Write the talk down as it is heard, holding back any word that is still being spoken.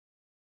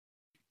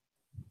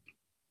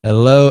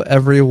Hello,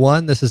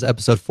 everyone. This is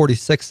episode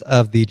 46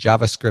 of the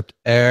JavaScript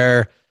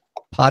Air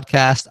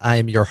podcast. I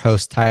am your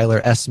host,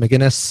 Tyler S.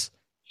 McGinnis,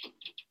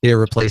 here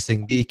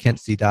replacing the Kent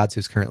C. Dodds,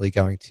 who's currently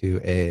going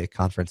to a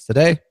conference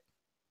today.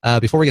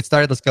 Before we get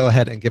started, let's go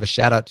ahead and give a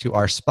shout out to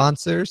our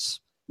sponsors.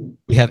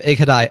 We have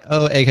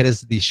Egghead.io. Egghead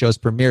is the show's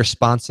premier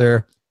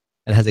sponsor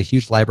and has a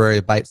huge library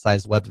of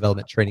bite-sized web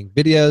development training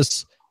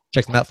videos.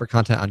 Check them out for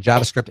content on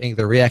JavaScript,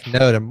 Angular, React,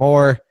 Node, and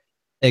more.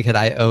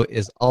 Egghead.io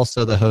is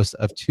also the host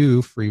of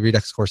 2 free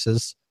Redux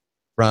courses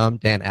from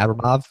Dan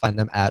Abramov. Find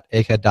them at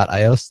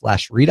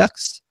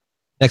egghead.io/Redux.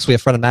 Next, we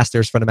have Front of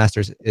Masters. Front of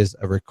Masters is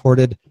a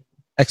recorded,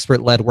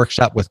 expert-led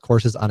workshop with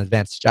courses on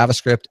advanced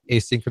JavaScript,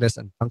 asynchronous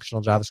and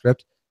functional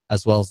JavaScript,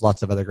 as well as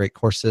lots of other great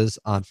courses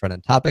on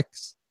front-end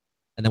topics.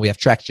 And then we have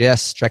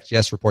Track.js.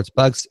 Track.js reports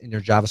bugs in your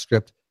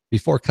JavaScript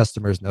before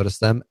customers notice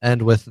them.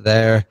 And with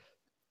their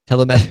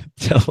telemetry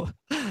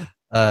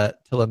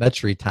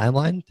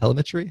timeline,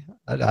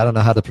 I don't know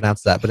how to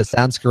pronounce that, but it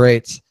sounds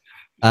great.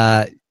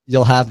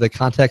 You'll have the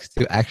context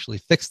to actually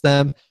fix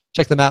them.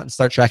 Check them out and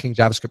start tracking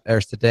JavaScript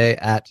errors today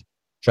at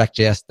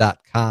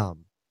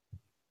trackjs.com.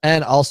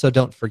 And also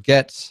don't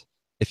forget,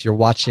 if you're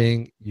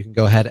watching, you can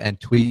go ahead and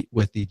tweet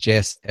with the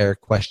jsAir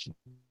question.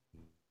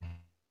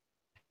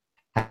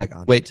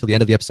 Wait till the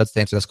end of the episode to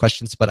answer those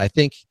questions, but I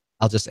think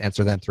I'll just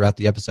answer them throughout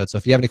the episode. So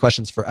if you have any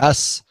questions for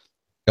us,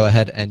 go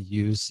ahead and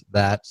use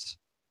that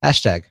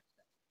hashtag.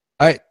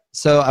 All right,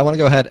 so I want to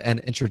go ahead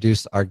and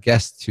introduce our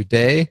guests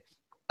today.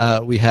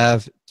 We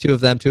have two of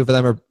them. Two of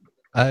them are,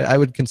 I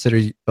would consider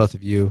both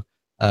of you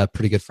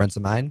pretty good friends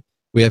of mine.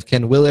 We have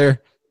Ken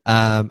Wheeler,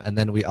 and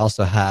then we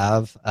also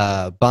have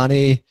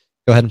Bonnie.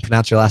 Go ahead and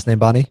pronounce your last name,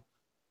 Bonnie.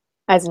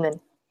 Eisenman.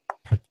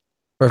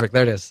 Perfect,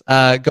 there it is.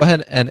 Go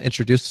ahead and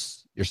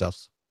introduce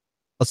yourselves.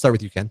 Let's start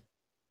with you, Ken.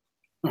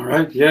 All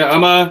right,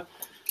 yeah,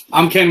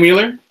 I'm Ken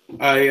Wheeler.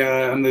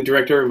 I'm the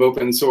director of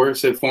open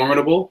source at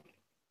Formidable.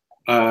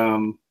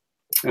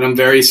 And I'm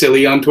very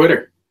silly on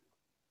Twitter.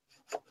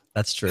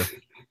 That's true.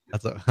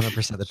 That's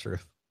 100% the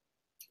truth.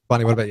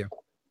 Bonnie, what about you?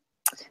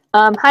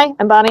 Hi,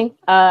 I'm Bonnie.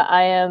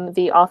 I am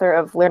the author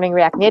of Learning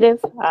React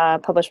Native,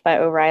 published by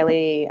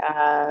O'Reilly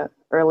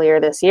earlier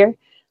this year.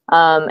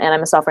 And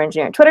I'm a software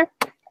engineer on Twitter.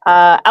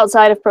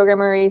 Outside of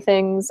programmery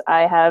things,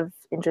 I have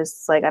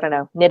interests like,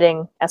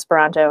 knitting,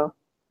 Esperanto,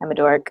 I'm a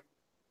dork,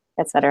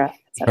 etc.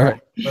 All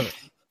right.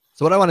 Perfect.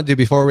 So what I want to do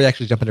before we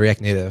actually jump into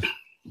React Native,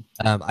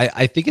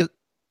 I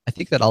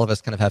think that all of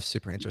us kind of have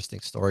super interesting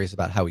stories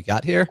about how we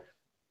got here.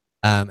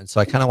 And so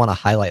I kind of want to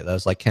highlight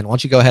those. Like, Ken, why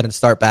don't you go ahead and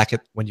start back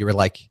at when you were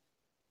like,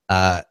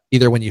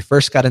 either when you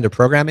first got into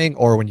programming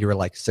or when you were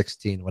like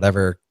 16,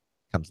 whatever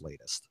comes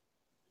latest.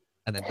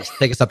 And then just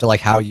take us up to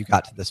like how you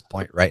got to this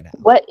point right now.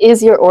 What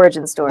is your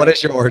origin story? What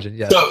is your origin?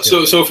 Yeah.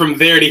 So from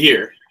there to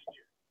here.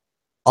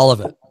 All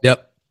of it.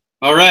 Yep.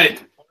 All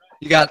right.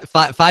 You got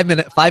 5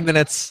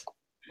 minutes.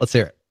 Let's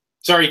hear it.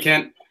 Sorry,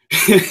 Kent.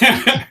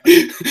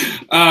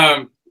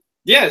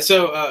 Yeah,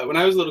 so when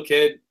I was a little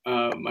kid,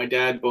 my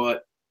dad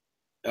bought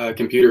a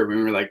computer when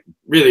we were like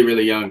really,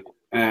 really young.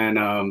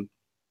 And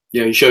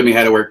he showed me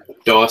how to work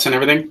DOS and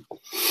everything.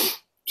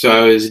 So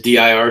I was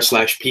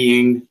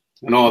dir/peeing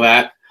and all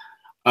that.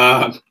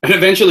 And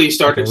eventually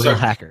started... Like a real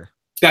hacker.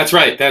 That's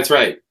right.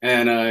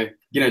 And,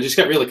 just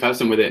got real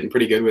accustomed with it and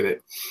pretty good with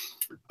it.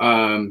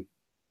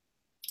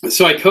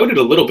 So I coded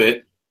a little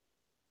bit.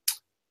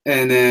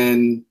 And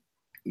then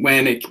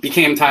when it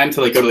became time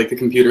to like go to like the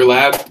computer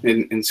lab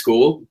in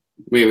school,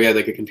 we had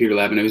like a computer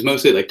lab and it was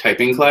mostly like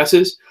typing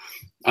classes.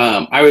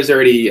 I was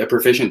already a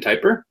proficient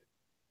typer,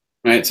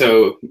 right?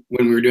 So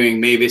when we were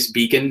doing Mavis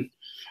Beacon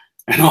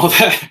and all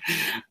that,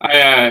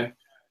 I,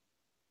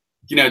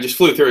 just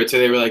flew through it. So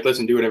they were like,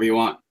 listen, do whatever you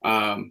want.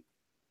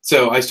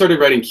 So I started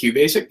writing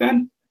QBasic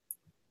then.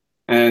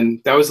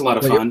 And that was a lot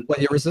of fun. What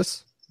year was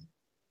this?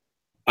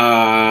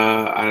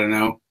 I don't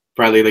know,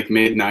 probably like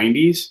mid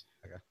 90s.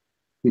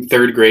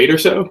 Third grade or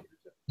so.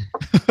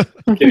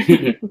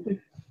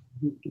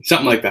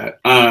 Something like that.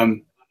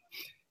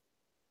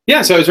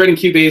 So I was writing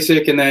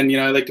QBasic and then,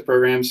 I like to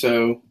program.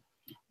 So,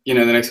 the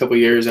next couple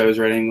of years I was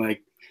writing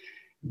like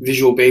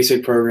Visual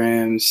Basic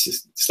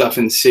programs, stuff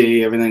in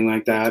C, everything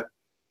like that.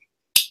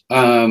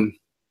 And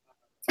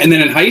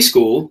then in high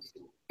school,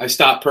 I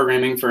stopped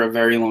programming for a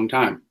very long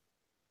time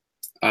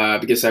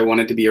because I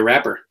wanted to be a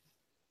rapper.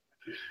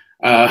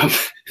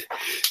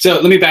 So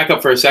let me back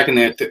up for a second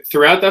there.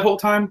 Throughout that whole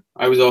time,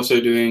 I was also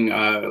doing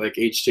like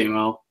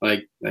HTML,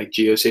 like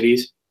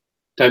GeoCities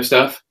type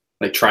stuff,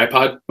 like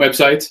tripod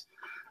websites.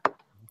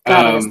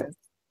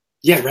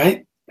 Yeah,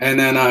 right. And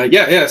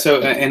then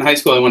so in high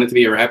school, I wanted to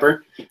be a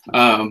rapper.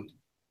 I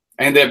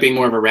ended up being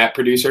more of a rap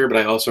producer, but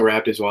I also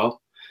rapped as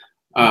well.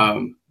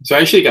 So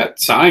I actually got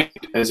signed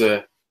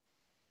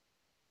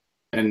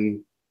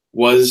and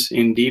was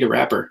indeed a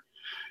rapper,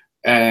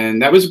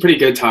 and that was a pretty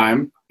good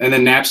time. And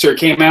then Napster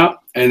came out,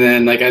 and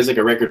then like as like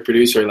a record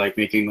producer, like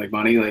making like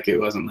money, like it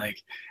wasn't like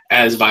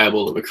as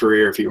viable of a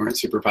career if you weren't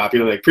super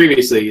popular. Like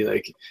previously,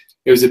 like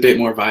it was a bit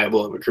more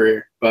viable of a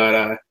career.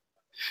 But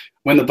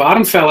when the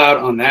bottom fell out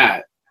on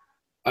that,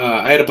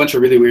 I had a bunch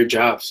of really weird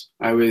jobs.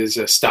 I was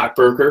a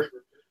stockbroker,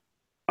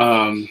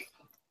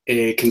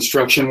 a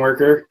construction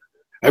worker.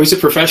 I was a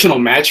professional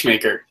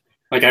matchmaker.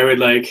 Like I would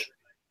like,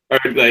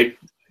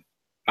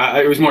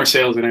 it was more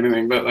sales than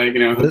anything, but like,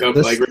 hook up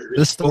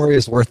this story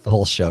is worth the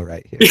whole show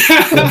right here.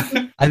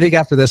 Yeah. I think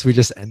after this we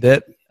just end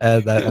it,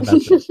 and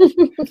that's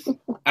it.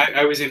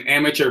 I was an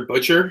amateur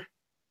butcher.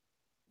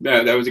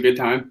 That was a good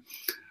time.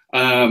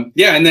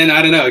 Yeah, and then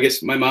I don't know. I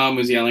guess my mom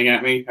was yelling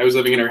at me. I was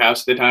living in her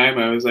house at the time.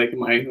 I was like in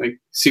my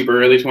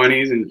super early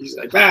 20s, and she's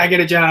like, "I get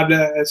a job."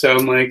 So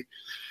I'm like,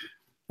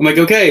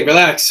 okay,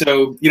 relax.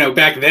 So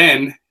back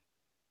then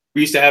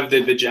we used to have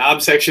the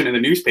job section in the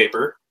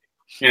newspaper.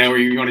 Where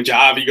you want a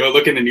job, you go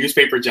look in the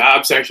newspaper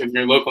job section,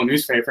 your local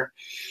newspaper.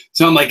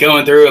 So I'm like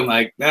going through, I'm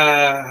like,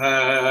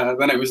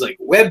 then it was like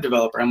web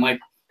developer. I'm like,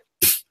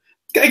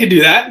 I could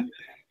do that.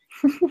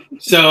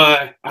 So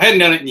I hadn't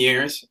done it in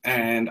years,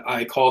 and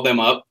I called them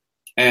up,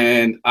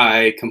 and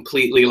I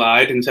completely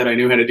lied and said I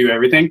knew how to do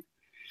everything.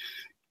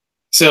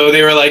 So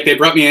they were like, they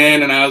brought me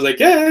in, and I was like,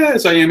 yeah.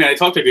 So I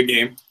talked a good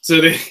game. So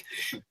they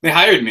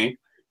hired me,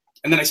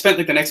 and then I spent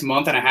like the next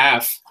month and a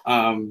half,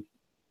 kind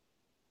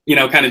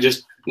of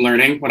just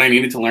learning what I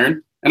needed to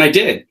learn, and I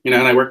did. And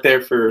I worked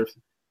there for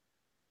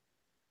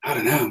I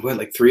don't know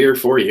like 3 or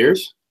 4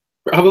 years,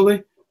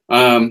 probably.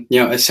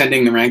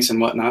 Ascending the ranks and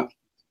whatnot.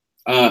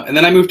 And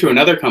then I moved to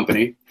another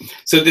company.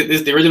 So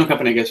the original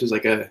company, I guess, was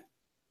like a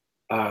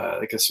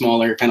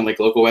smaller kind of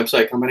like local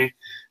website company.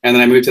 And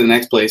then I moved to the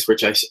next place,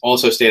 which I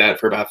also stayed at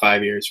for about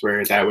 5 years,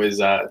 where that was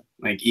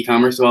like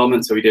e-commerce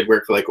development. So we did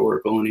work for like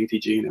Oracle and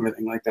ATG and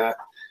everything like that.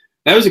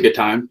 That was a good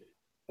time.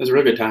 It was a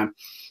real good time.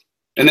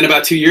 And then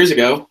about 2 years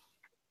ago,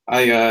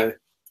 I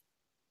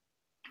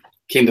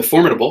came to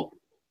Formidable,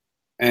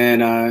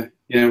 and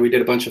we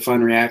did a bunch of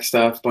fun React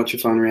stuff, a bunch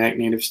of fun React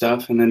Native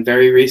stuff, and then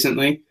very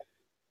recently,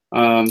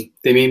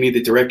 they made me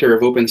the director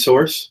of open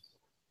source.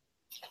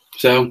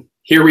 So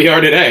here we are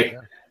today.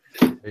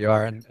 Yeah. Here you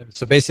are, and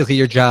so basically,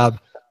 your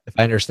job, if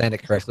I understand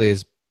it correctly,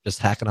 is just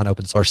hacking on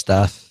open source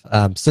stuff.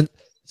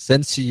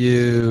 Since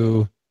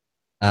you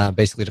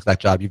basically took that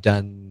job, you've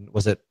done.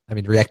 Was it? I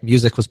mean, React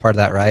Music was part of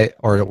that, right?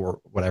 Or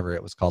whatever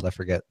it was called. I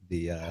forget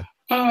the.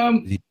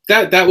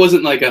 That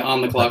wasn't like a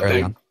on the clock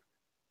thing. On.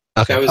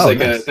 Okay. That was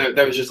nice.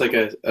 That was just like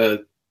a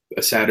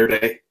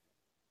Saturday.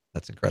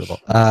 That's incredible.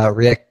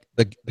 React,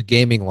 the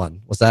gaming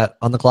one, was that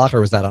on the clock or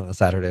was that on a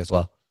Saturday as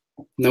well?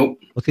 Nope.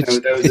 Look at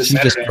you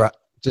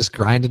just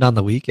grinding on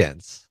the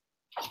weekends.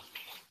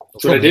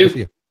 That's what I do.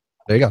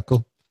 There you go.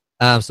 Cool.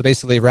 So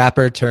basically,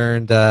 rapper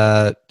turned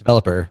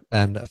developer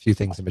and a few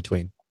things in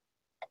between.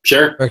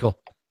 Sure. Very cool.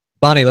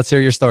 Bonnie, let's hear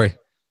your story.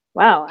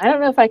 Wow, I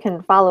don't know if I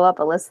can follow up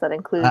a list that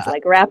includes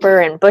like rapper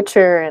and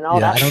butcher and all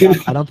that.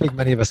 I don't think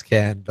many of us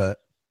can, but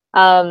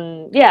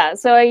so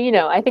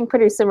I think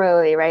pretty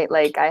similarly, right?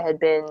 Like I had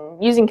been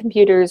using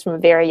computers from a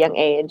very young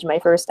age. My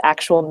first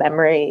actual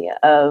memory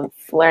of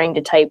learning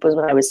to type was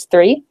when I was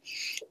 3,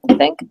 I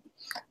think.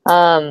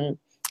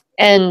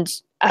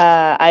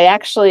 I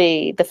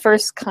actually, the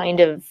first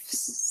kind of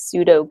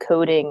pseudo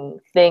coding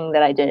thing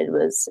that I did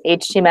was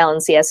HTML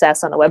and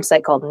CSS on a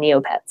website called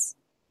Neopets.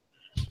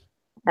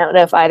 I don't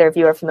know if either of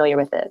you are familiar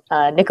with it.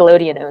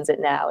 Nickelodeon owns it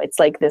now. It's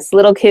like this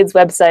little kid's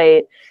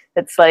website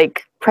that's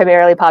like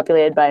primarily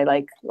populated by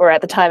or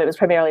at the time it was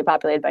primarily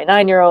populated by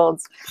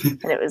 9-year-olds.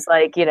 And it was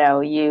like,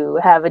 you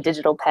have a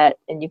digital pet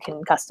and you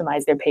can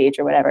customize their page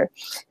or whatever.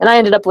 And I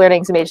ended up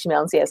learning some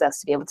HTML and CSS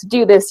to be able to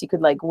do this. You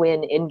could like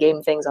win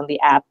in-game things on the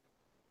app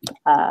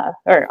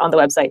or on the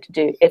website to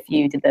do if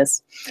you did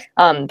this.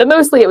 But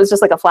mostly it was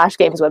just like a Flash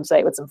Games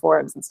website with some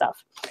forums and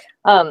stuff.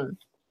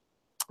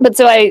 But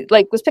so I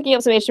was picking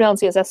up some HTML and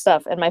CSS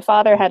stuff, and my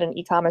father had an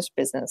e-commerce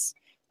business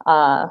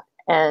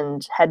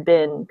and had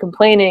been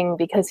complaining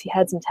because he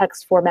had some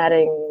text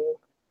formatting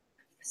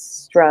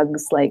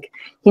struggles. Like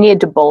he needed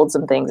to bold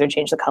some things or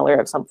change the color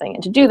of something.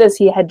 And to do this,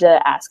 he had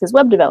to ask his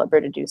web developer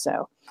to do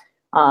so,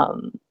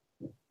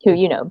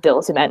 who,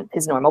 bills him at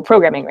his normal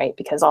programming rate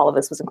because all of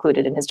this was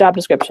included in his job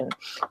description.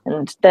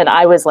 And then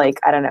I was 8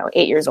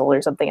 years old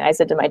or something. And I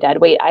said to my dad,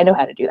 wait, I know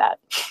how to do that.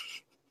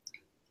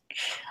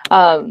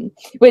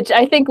 Which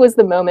I think was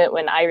the moment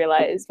when I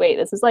realized, wait,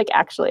 this is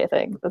actually a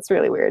thing. That's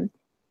really weird.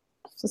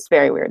 It's just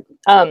very weird.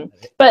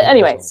 But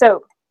anyway,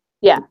 so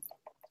yeah.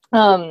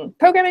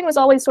 Programming was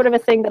always sort of a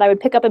thing that I would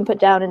pick up and put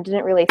down and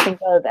didn't really think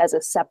of as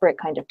a separate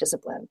kind of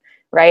discipline,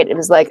 right? It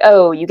was like,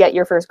 oh, you get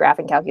your first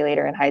graphing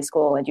calculator in high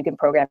school and you can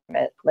program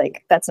it.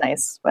 That's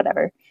nice,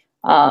 whatever.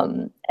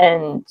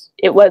 And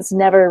it was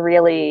never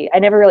really, I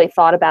never really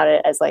thought about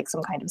it as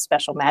some kind of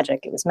special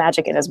magic. It was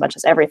magic in as much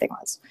as everything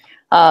was.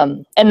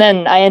 And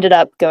then I ended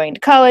up going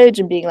to college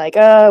and being like,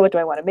 oh, what do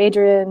I want to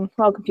major in?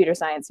 Well, computer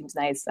science seems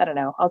nice. I don't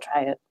know. I'll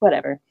try it,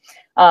 whatever.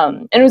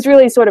 And it was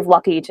really sort of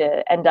lucky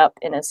to end up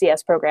in a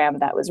CS program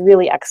that was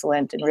really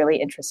excellent and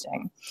really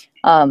interesting.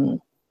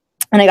 And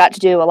I got to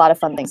do a lot of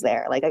fun things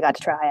there. I got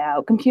to try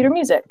out computer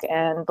music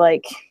and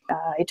I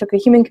took a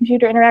human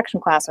computer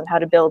interaction class on how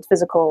to build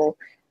physical.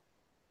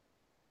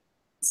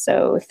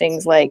 So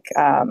things like,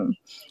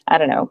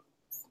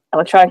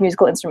 electronic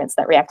musical instruments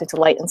that reacted to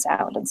light and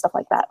sound and stuff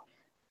like that.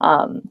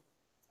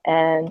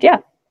 And yeah,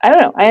 I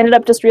don't know. I ended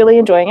up just really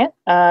enjoying it.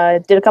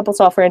 Did a couple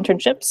software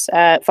internships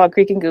at Fog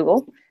Creek and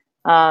Google.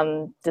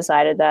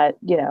 Decided that,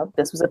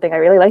 this was a thing I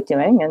really liked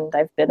doing, and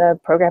I've been a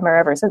programmer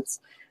ever since.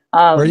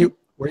 Where are you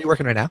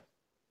working right now?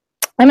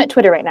 I'm at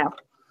Twitter right now.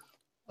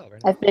 Oh, very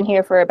nice. I've been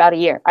here for about a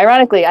year.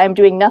 Ironically, I'm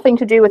doing nothing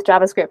to do with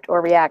JavaScript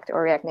or React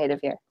or React Native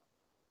here.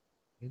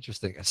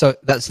 Interesting. So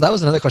that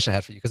was another question I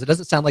had for you, because it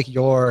doesn't sound like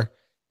I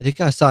think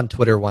I saw on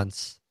Twitter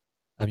once,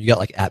 you got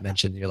like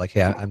mentioned, you're like,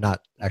 hey, I'm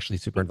not actually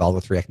super involved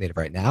with React Native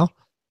right now.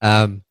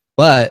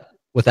 But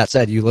with that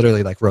said, you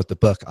literally like wrote the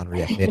book on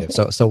React Native.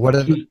 So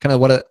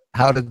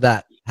how did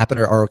that happen,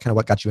 or kind of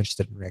what got you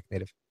interested in React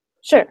Native?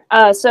 Sure.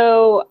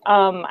 So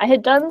I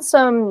had done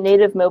some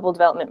native mobile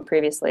development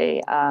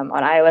previously on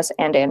iOS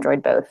and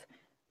Android both.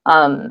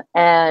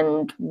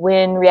 And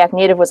when React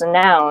Native was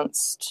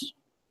announced,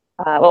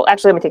 well,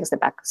 actually, let me take a step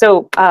back.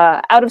 So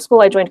out of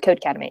school, I joined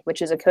Codecademy,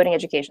 which is a coding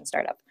education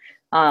startup.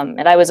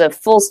 And I was a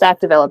full stack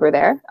developer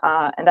there.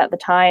 And at the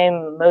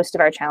time, most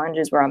of our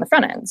challenges were on the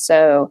front end.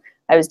 So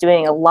I was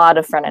doing a lot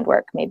of front end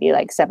work. Maybe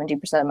like 70%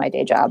 of my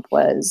day job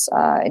was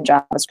in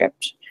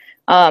JavaScript.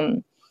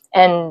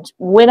 And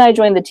when I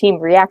joined the team,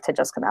 React had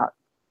just come out.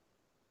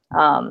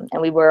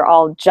 And we were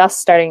all just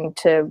starting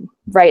to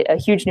write a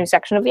huge new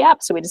section of the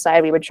app. So we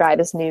decided we would try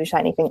this new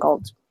shiny thing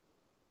called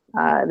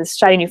this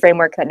shiny new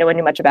framework that no one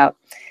knew much about,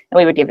 and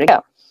we would give it a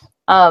go.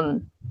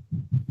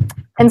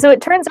 And so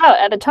it turns out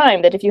at the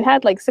time that if you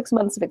had like 6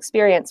 months of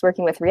experience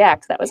working with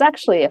React, that was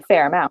actually a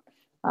fair amount.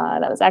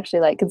 That was actually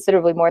like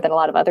considerably more than a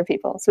lot of other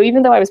people. So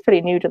even though I was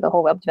pretty new to the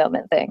whole web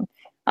development thing,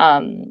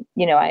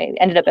 I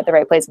ended up at the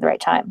right place at the right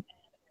time.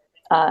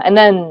 And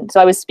then, so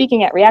I was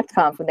speaking at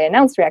ReactConf when they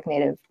announced React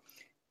Native.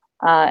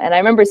 And I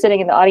remember sitting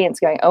in the audience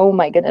going, oh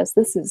my goodness,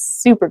 this is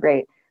super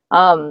great.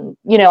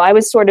 I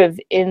was sort of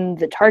in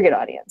the target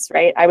audience,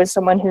 right? I was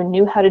someone who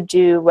knew how to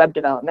do web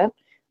development,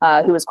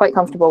 who was quite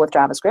comfortable with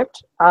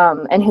JavaScript,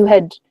 and who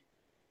had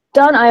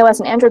done iOS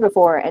and Android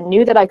before and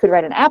knew that I could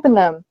write an app in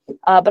them.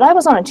 But I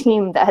was on a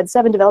team that had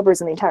 7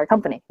 developers in the entire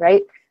company,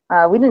 right?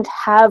 We didn't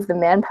have the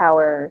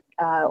manpower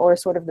or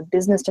sort of the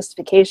business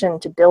justification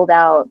to build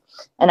out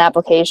an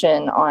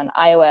application on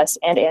iOS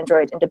and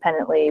Android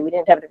independently. We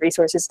didn't have the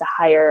resources to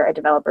hire a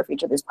developer for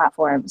each of these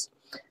platforms.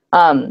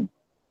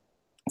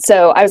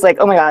 So I was like,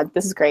 oh my God,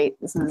 this is great.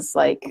 This is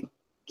like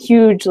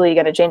hugely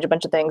going to change a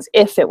bunch of things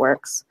if it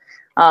works.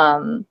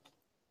 So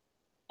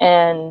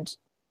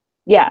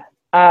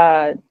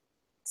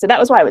that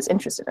was why I was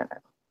interested in it.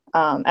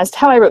 As to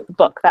how I wrote the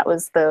book, that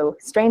was the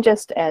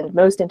strangest and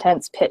most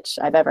intense pitch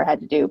I've ever had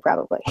to do,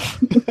 probably.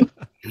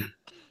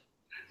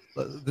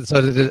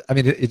 So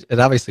it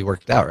obviously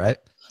worked out, right?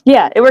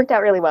 Yeah, it worked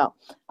out really well.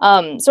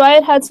 So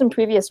I had some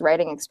previous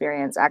writing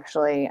experience,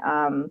 actually.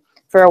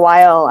 For a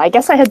while, I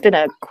guess I had been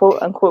a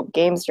quote-unquote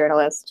games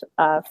journalist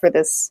for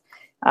this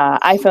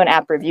iPhone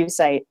app review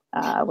site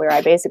where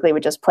I basically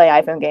would just play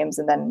iPhone games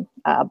and then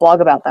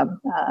blog about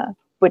them,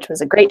 which was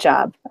a great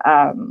job,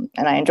 and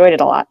I enjoyed it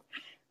a lot.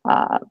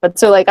 But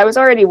so I was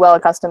already well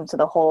accustomed to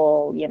the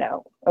whole,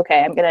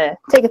 okay, I'm going to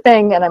take a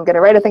thing and I'm going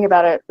to write a thing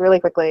about it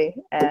really quickly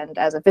and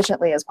as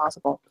efficiently as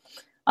possible.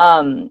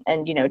 And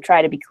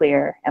try to be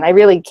clear. And I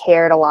really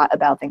cared a lot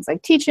about things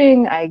like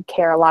teaching. I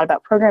care a lot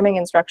about programming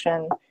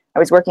instruction. I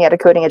was working at a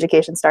coding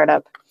education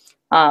startup.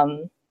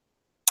 And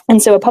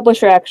so a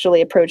publisher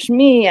actually approached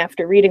me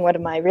after reading one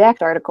of my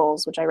React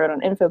articles, which I wrote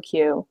on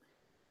InfoQ,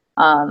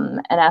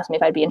 and asked me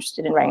if I'd be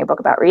interested in writing a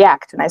book about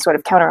React. And I sort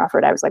of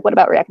counteroffered. I was like, what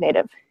about React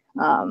Native?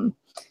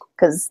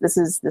 Because this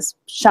is this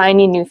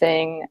shiny new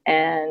thing,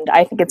 and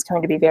I think it's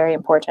going to be very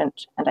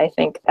important. And I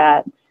think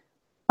that,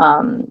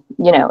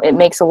 it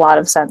makes a lot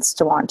of sense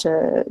to want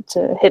to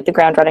hit the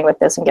ground running with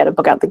this and get a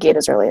book out the gate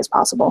as early as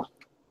possible.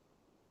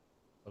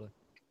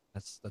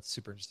 That's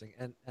super interesting,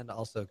 and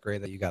also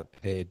great that you got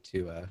paid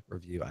to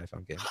review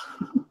iPhone games.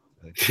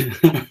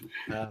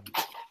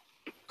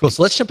 Cool.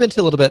 So let's jump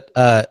into a little bit.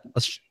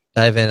 Let's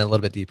dive in a little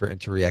bit deeper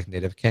into React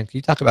Native. Can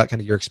you talk about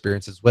kind of your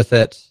experiences with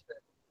it,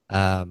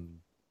 kind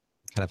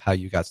of how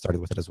you got started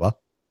with it as well?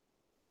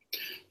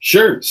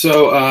 Sure.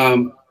 So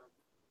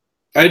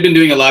I had been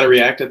doing a lot of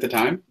React at the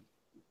time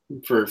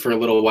for a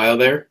little while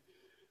there,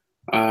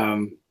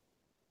 and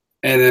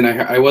then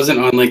I wasn't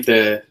on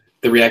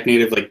the React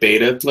Native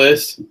beta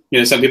list.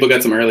 Some people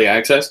got some early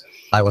access.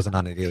 I wasn't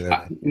on it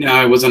either. No,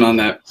 I wasn't on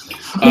that.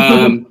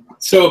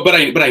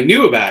 But I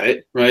knew about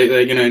it, right?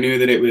 I knew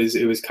that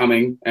it was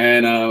coming,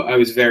 and I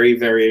was very,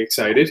 very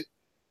excited.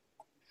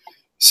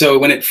 So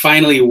when it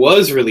finally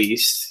was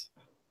released,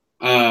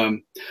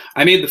 I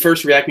made the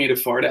first React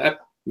Native Fart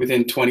app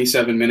within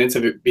 27 minutes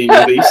of it being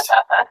released.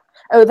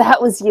 Oh, that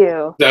was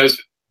you.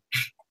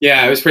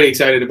 I was pretty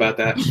excited about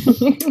that.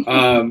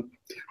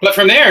 But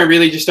from there, I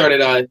really just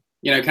started,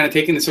 kind of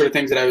taking the sort of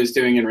things that I was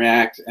doing in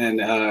React and,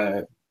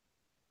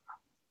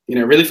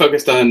 really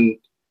focused on,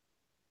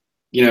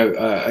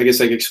 I guess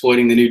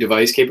exploiting the new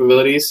device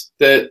capabilities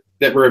that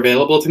were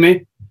available to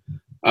me.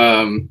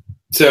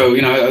 So,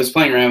 I was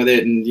playing around with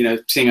it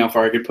and, seeing how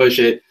far I could push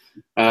it.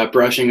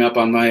 brushing up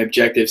on my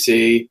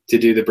Objective-C to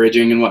do the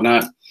bridging and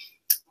whatnot.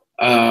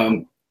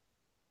 And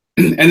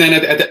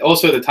then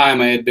also at the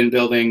time, I had been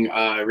building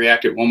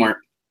React at Walmart.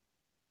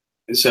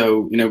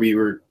 So, we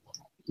were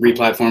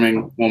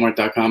replatforming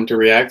Walmart.com to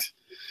React,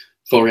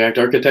 full React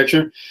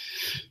architecture.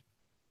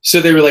 So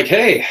they were like,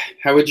 hey,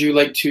 how would you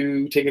like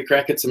to take a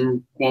crack at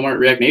some Walmart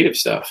React Native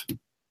stuff?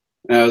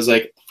 And I was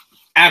like,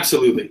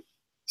 absolutely.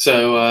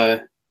 So,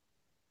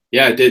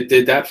 I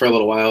did that for a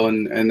little while.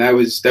 And that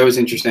was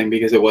interesting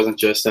because it wasn't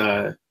just,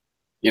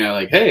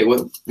 like, hey,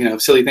 what,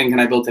 silly thing can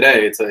I build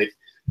today? It's like,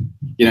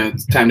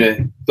 it's time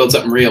to build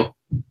something real.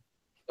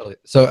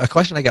 So a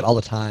question I get all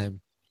the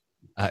time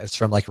is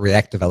from like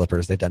React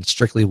developers. They've done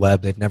strictly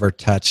web. They've never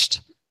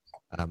touched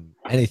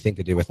anything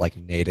to do with like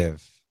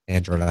native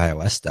Android and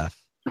iOS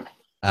stuff.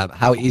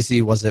 How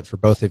easy was it for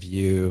both of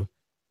you?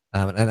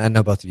 And I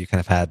know both of you kind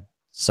of had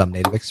some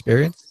native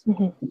experience.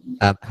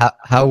 Mm-hmm.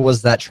 How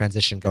was that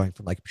transition going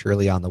from like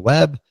purely on the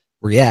web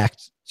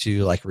React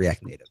to like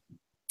React Native?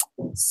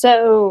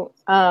 So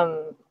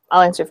I'll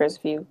answer first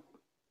if you.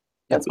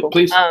 That's cool.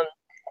 Please.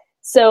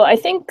 So I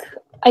think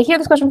I hear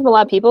this question from a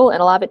lot of people,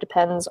 and a lot of it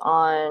depends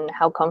on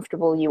how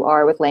comfortable you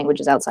are with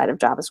languages outside of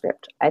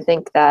JavaScript. I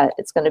think that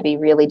it's going to be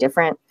really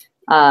different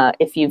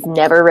if you've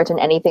never written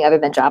anything other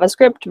than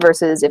JavaScript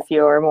versus if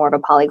you're more of a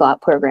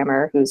polyglot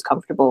programmer who's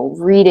comfortable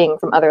reading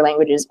from other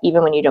languages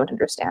even when you don't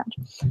understand.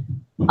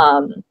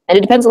 And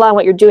it depends a lot on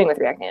what you're doing with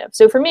React Native.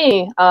 So for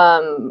me,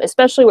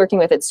 especially working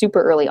with it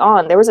super early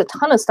on, there was a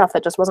ton of stuff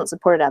that just wasn't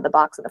supported out of the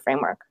box in the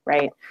framework,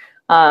 right?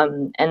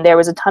 And there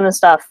was a ton of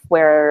stuff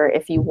where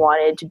if you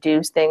wanted to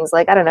do things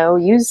like, I don't know,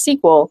 use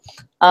SQL,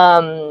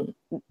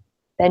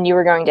 then you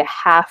were going to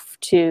have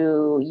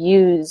to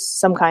use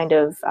some kind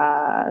of,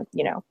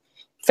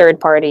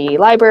 third-party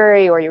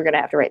library, or you're going to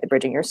have to write the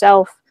bridging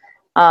yourself.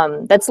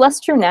 That's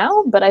less true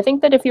now, but I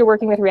think that if you're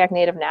working with React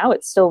Native now,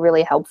 it's still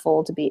really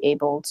helpful to be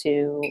able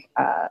to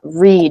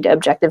read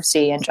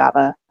Objective-C in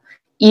Java,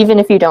 even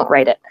if you don't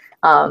write it.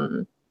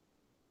 I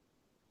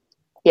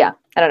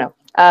don't know.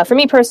 For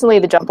me personally,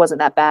 the jump wasn't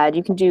that bad.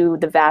 You can do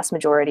the vast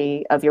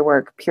majority of your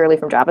work purely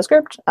from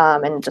JavaScript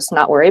and just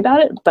not worry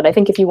about it. But I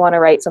think if you want to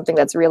write something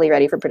that's really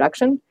ready for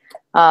production,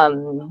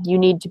 you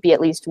need to be at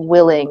least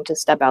willing to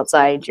step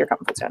outside your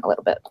comfort zone a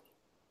little bit.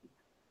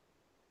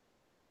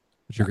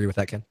 Would you agree with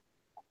that, Ken?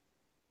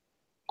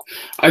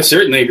 I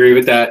certainly agree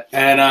with that.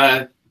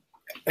 And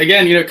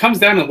again, it comes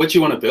down to what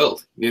you want to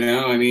build.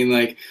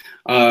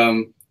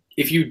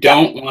 If you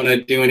don't want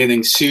to do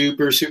anything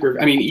super,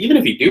 even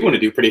if you do want to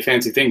do pretty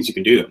fancy things, you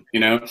can do them,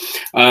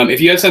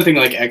 if you have something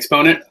like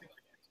Exponent,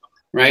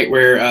 right,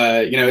 where,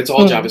 it's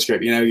all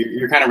JavaScript,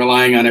 you're kind of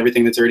relying on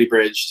everything that's already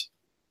bridged,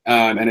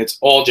 and it's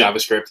all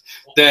JavaScript,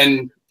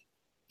 then,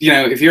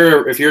 if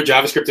you're a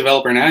JavaScript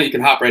developer now, you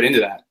can hop right into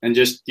that and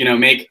just,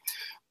 make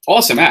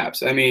awesome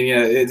apps.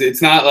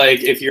 It's not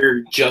like if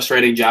you're just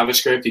writing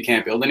JavaScript, you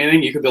can't build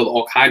anything. You can build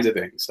all kinds of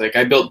things. Like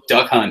I built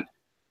Duck Hunt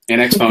and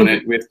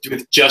Exponent with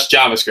just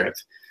JavaScript.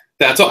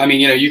 That's all.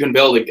 You can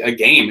build a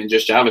game in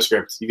just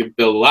JavaScript. You can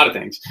build a lot of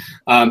things.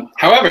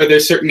 However,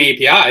 there's certain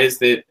APIs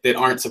that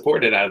aren't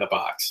supported out of the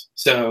box.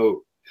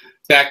 So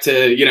back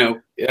to,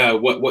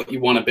 what you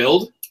want to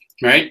build,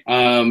 right?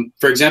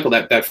 For example,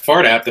 that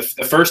fart app, the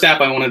first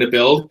app I wanted to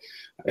build,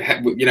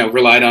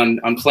 relied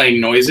on playing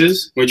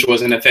noises, which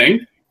wasn't a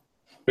thing,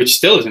 which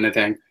still isn't a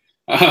thing.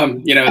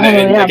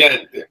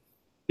 Again,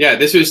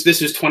 this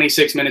was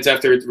 26 minutes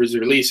after it was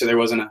released, so there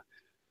wasn't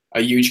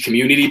a huge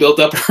community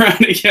built up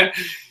around it yet.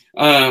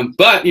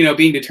 But,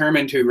 being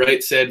determined to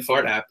write said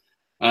fart app,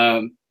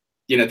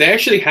 they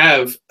actually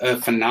have a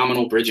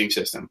phenomenal bridging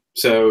system.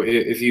 So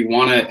if you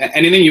want to,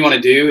 anything you want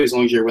to do, as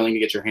long as you're willing to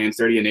get your hands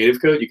dirty in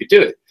native code, you could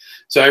do it.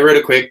 So I wrote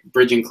a quick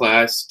bridging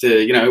class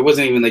to, it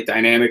wasn't even like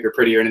dynamic or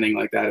pretty or anything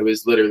like that. It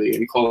was literally,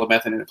 you call a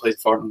method and it plays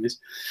fart noise.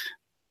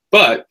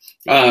 But,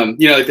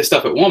 like the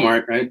stuff at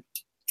Walmart, right?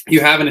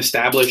 You have an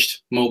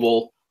established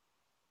mobile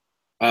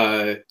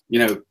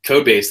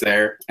code base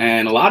there,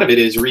 and a lot of it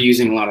is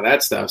reusing a lot of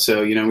that stuff.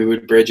 So, we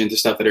would bridge into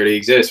stuff that already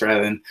exists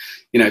rather than,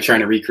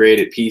 trying to recreate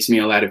it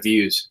piecemeal out of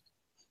views,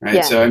 right?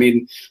 Yeah. So,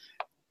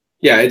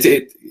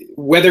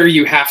 whether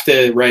you have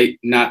to write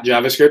not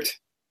JavaScript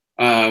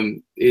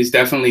is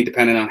definitely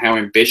dependent on how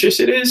ambitious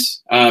it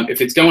is.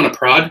 If it's going to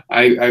prod,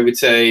 I would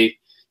say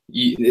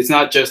it's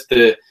not just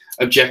the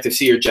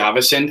Objective-C or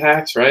Java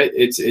syntax, right?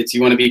 It's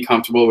you want to be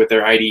comfortable with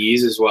their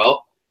IDEs as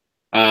well.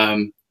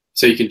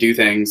 So you can do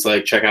things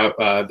like check out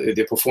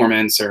the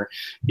performance or,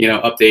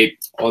 update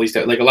all these,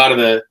 like a lot of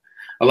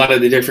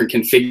the different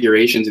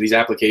configurations of these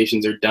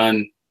applications are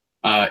done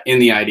in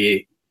the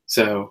IDE.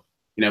 So,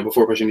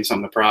 before pushing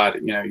something to prod,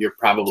 you're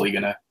probably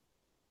going to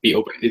be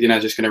open. You're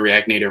not just going to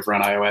React Native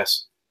run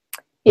iOS.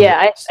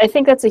 Yeah, I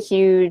think that's a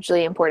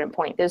hugely important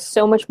point. There's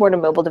so much more to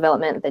mobile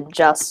development than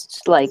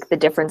just like the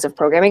difference of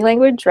programming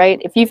language,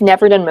 right? If you've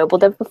never done mobile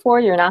dev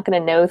before, you're not going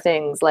to know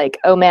things like,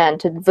 oh man,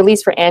 to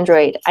release for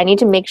Android, I need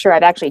to make sure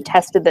I've actually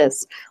tested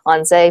this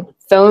on, say,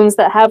 phones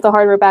that have the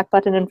hardware back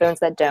button and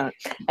phones that don't.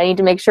 I need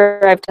to make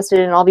sure I've tested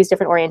it in all these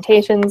different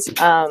orientations.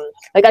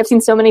 Like I've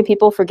seen so many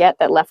people forget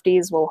that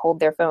lefties will hold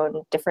their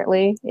phone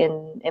differently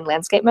in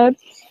landscape mode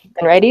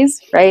than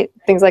righties, right?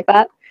 Things like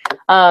that.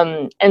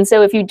 And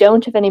so if you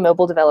don't have any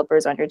mobile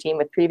developers on your team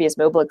with previous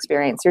mobile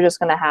experience, you're just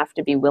going to have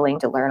to be willing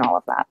to learn all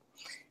of that.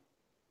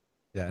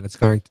 Yeah, and it's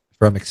going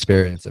from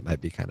experience. It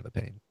might be kind of a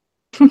pain.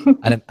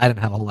 I didn't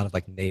have a whole lot of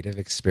like native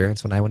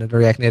experience when I went into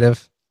React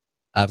Native.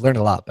 I've learned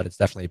a lot, but it's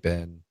definitely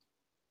been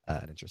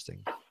an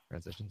interesting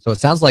transition. So it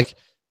sounds like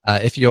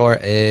if you're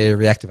a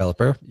React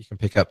developer, you can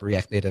pick up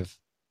React Native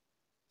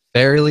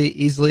fairly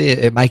easily.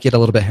 It might get a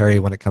little bit hairy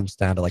when it comes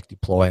down to like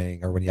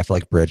deploying or when you have to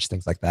like bridge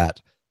things like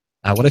that.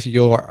 What if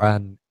you're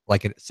on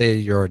like say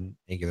you're an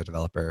Angular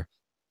developer,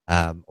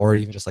 or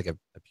even just like a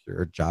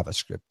pure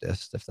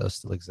JavaScriptist, if those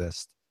still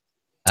exist.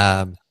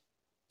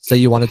 Say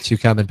you wanted to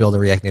come and build a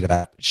React Native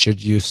app.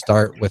 Should you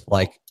start with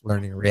like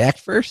learning React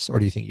first, or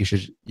do you think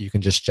you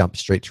can just jump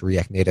straight to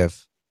React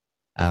Native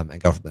and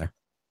go from there?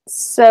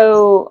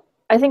 So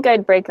I think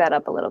I'd break that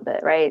up a little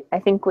bit, right? I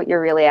think what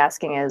you're really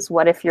asking is,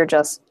 what if you're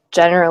just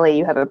generally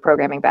you have a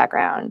programming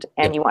background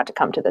and you want to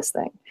come to this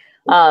thing?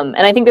 And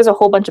I think there's a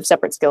whole bunch of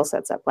separate skill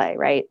sets at play,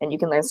 right? And you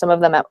can learn some of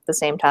them at the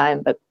same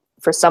time, but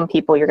for some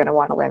people, you're going to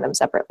want to learn them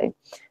separately.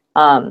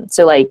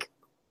 So like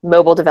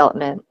mobile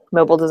development,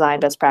 mobile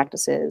design best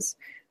practices,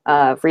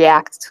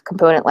 React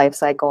component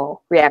lifecycle,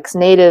 React's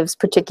natives,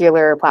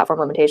 particular platform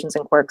limitations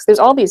and quirks. There's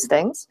all these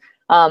things.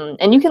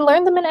 And you can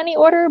learn them in any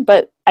order,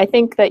 but I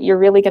think that you're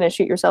really going to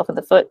shoot yourself in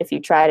the foot if you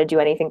try to do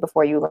anything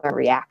before you learn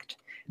React.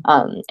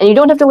 And you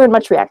don't have to learn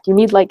much React. You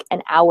need like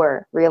an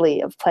hour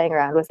really of playing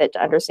around with it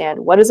to understand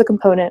what is a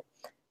component,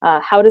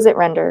 how does it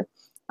render,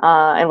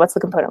 and what's the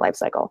component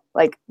lifecycle.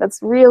 Like that's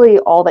really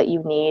all that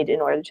you need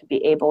in order to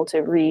be able to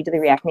read the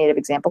React Native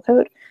example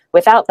code.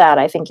 Without that,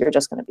 I think you're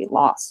just going to be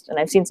lost. And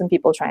I've seen some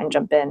people try and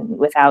jump in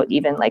without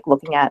even like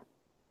looking at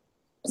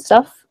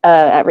stuff,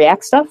 at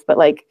React stuff, but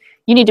like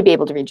you need to be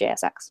able to read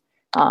JSX.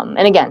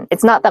 And again,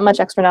 it's not that much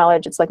extra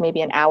knowledge. It's like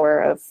maybe an hour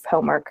of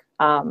homework.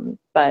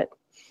 But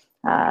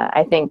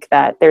I think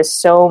that there's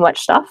so much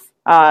stuff.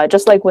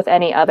 Just like with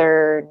any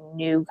other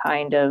new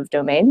kind of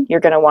domain, you're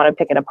going to want to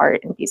pick it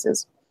apart in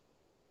pieces.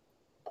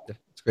 Yeah,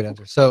 that's a great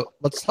answer. So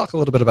let's talk a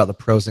little bit about the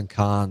pros and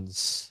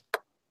cons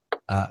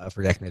of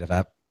React Native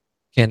app.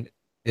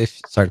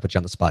 Sorry to put you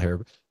on the spot here,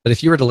 but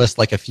if you were to list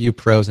like a few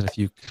pros and a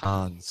few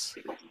cons,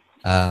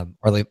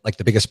 or like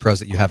the biggest pros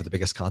that you have and the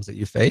biggest cons that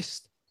you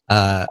faced,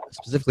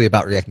 specifically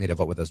about React Native,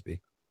 what would those be?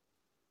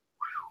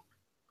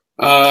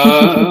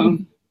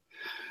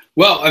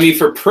 Well, I mean,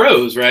 for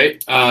pros,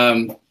 right?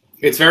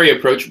 It's very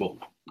approachable,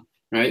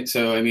 right?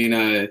 So, I mean,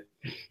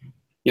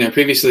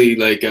 previously,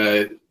 like,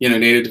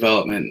 native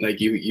development,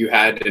 like you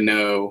had to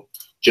know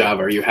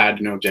Java, or you had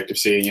to know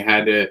Objective-C, and you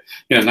had to,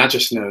 not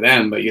just know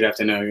them, but you'd have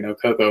to know,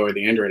 Cocoa or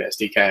the Android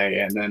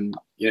SDK, and then,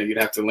 you'd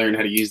have to learn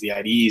how to use the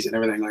IDEs and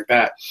everything like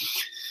that.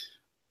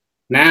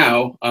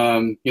 Now,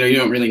 you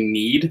don't really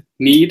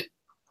need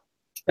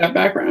that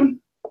background,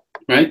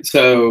 right?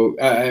 So,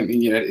 I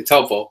mean, it's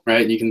helpful,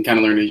 right? You can kind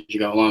of learn as you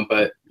go along,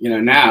 but,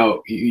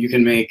 now you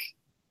can make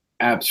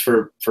apps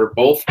for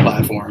both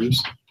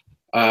platforms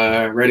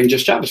writing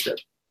just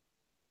JavaScript,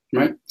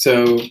 right?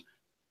 So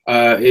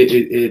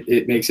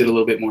it makes it a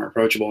little bit more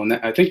approachable, and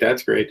I think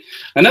that's great.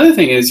 Another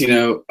thing is,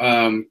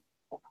 when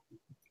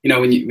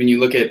you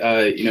look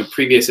at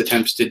previous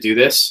attempts to do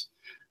this,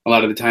 a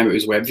lot of the time it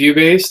was web view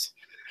based.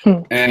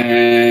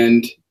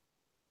 And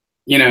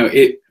you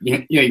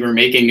were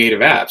making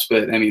native apps,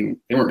 but I mean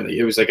they weren't really.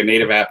 It was like a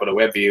native app with a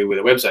web view with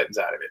a website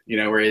inside of it.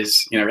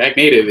 Whereas React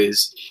Native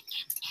is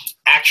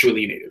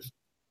actually native.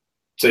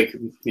 It's like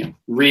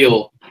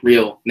real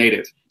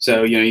native.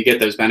 So you get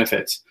those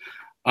benefits.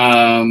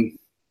 Can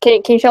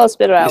you tell us a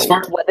bit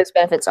about what those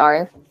benefits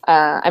are?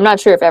 I'm not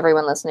sure if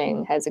everyone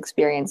listening has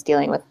experience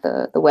dealing with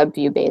the web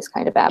view based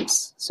kind of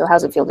apps. So how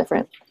does it feel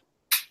different?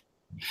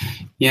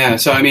 Yeah.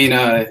 So I mean.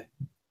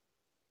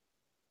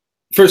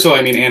 First of all,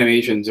 I mean,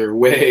 animations are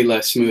way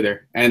less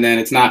smoother, and then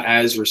it's not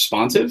as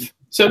responsive,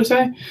 so to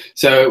say.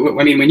 So,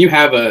 I mean, when you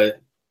have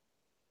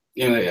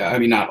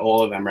not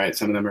all of them, right?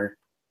 Some of them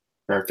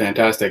are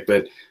fantastic,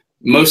 but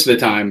most of the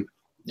time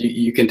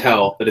you can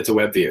tell that it's a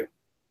web view.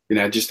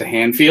 Just the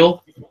hand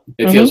feel,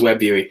 it feels web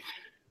viewy.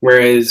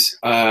 Whereas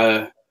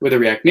with a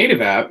React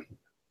Native app,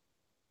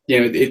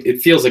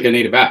 it feels like a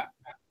native app.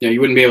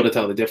 You wouldn't be able to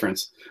tell the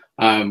difference.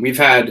 We've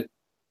had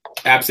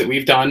apps that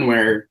we've done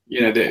where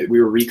we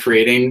were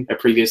recreating a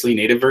previously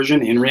native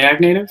version in React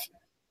Native,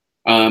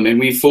 and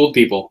we fooled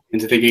people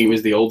into thinking it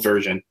was the old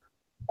version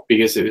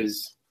because it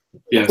was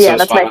so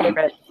that's my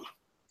favorite.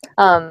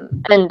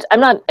 And I'm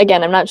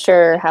not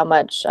sure how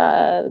much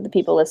the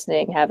people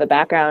listening have a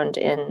background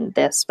in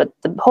this, but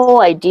the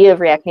whole idea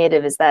of React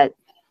Native is that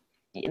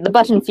the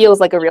button feels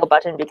like a real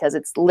button because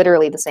it's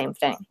literally the same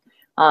thing,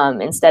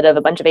 instead of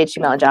a bunch of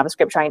HTML and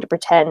JavaScript trying to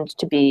pretend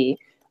to be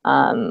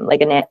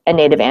like a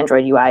native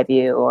Android UI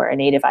view or a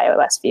native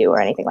iOS view or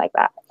anything like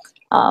that.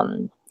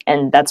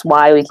 And that's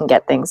why we can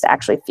get things to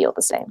actually feel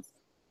the same.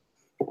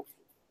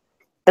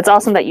 It's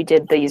awesome that you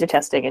did the user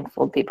testing and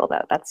fooled people,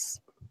 though.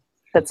 That's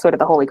sort of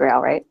the holy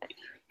grail, right?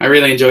 I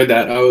really enjoyed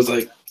that. I was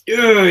like,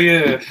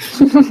 yeah.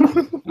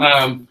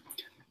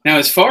 Now,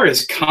 as far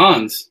as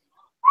cons,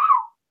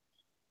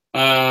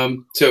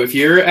 so if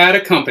you're at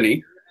a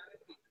company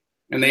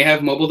and they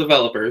have mobile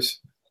developers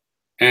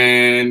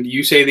and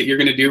you say that you're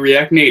going to do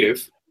React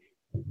Native,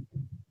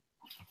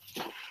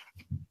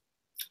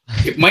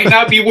 it might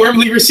not be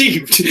warmly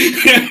received.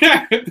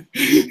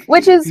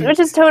 which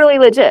is totally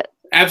legit.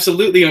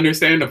 Absolutely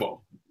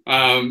understandable.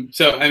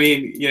 So, I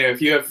mean,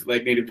 if you have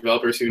like native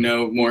developers who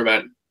know more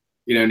about,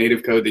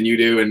 native code than you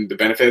do and the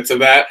benefits of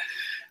that,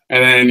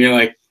 and then you're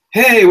like,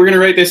 hey, we're going to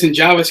write this in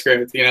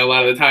JavaScript. A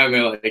lot of the time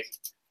they're like,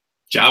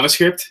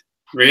 JavaScript?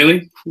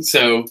 Really?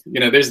 So,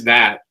 there's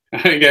that,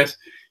 I guess,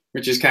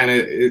 which is kind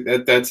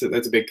of, that's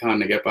a big con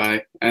to get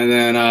by. And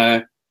then,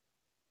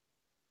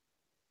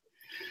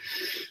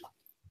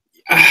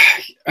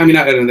 I mean,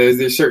 I don't know,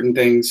 there's certain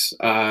things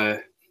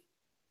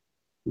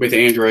with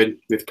Android,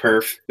 with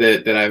perf,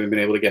 that I haven't been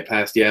able to get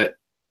past yet.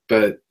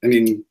 But, I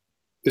mean,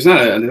 there's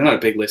not a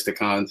big list of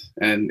cons.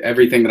 And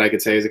everything that I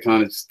could say is a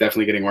con is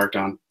definitely getting worked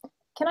on.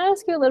 Can I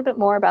ask you a little bit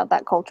more about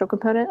that cultural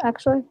component,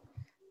 actually?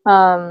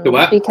 The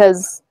what?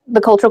 Because the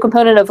cultural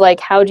component of like,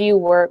 how do you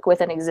work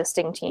with an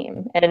existing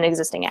team and an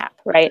existing app,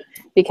 right?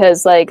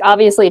 Because like,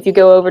 obviously, if you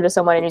go over to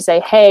someone and you say,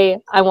 hey,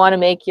 I want to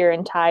make your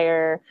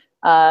entire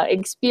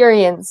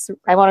experience,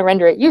 I want to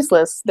render it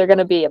useless, they're going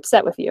to be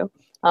upset with you.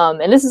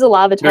 And this is a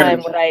lot of the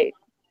time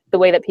the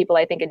way that people,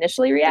 I think,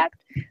 initially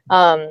react.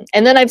 And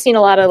then I've seen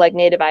a lot of like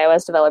native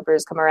iOS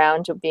developers come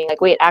around to being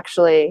like, wait,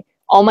 actually,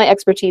 all my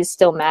expertise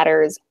still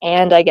matters,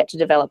 and I get to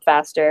develop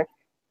faster,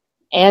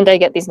 and I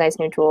get these nice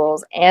new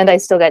tools, and I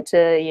still get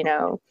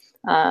to,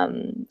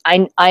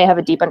 I have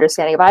a deep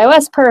understanding of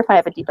iOS perf, I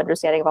have a deep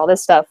understanding of all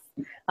this stuff.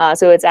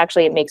 So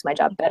it makes my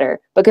job better.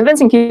 But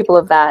convincing people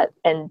of that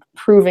and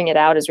proving it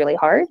out is really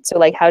hard. So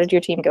like, how did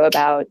your team go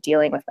about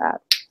dealing with that?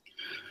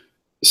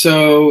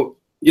 So,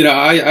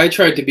 I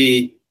tried to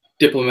be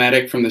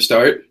diplomatic from the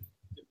start.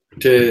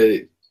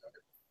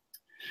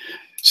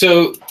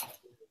 So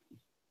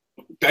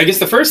I guess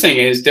the first thing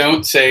is,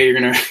 don't say you're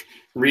going to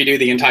redo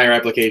the entire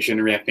application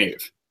in React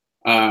Native.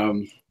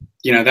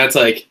 That's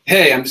like,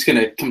 hey, I'm just going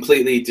to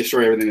completely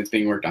destroy everything that's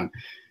being worked on.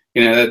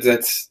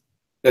 That's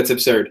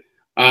absurd.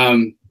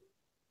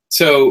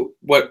 So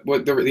what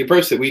the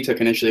approach that we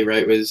took initially,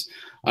 right, was,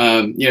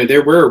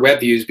 there were web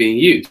views being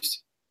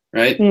used,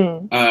 right?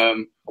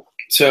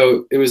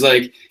 So it was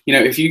like,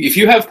 if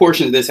you have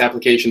portions of this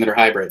application that are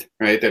hybrid,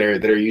 right, that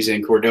are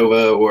using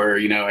Cordova or,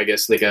 I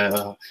guess like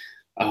a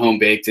home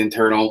baked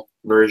internal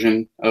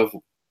version of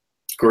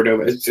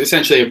Cordova, it's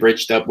essentially a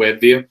bridged up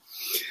web view.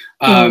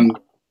 That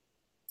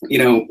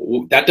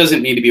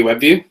doesn't need to be a web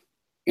view.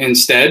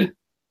 Instead,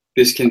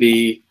 this can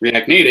be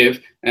React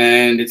Native,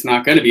 and it's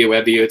not going to be a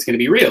web view. It's going to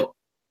be real,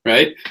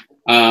 right?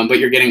 But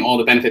you're getting all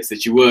the benefits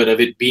that you would of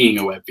it being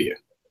a web view.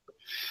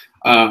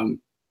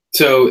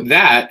 So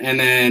that, and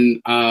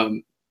then,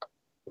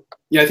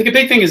 I think a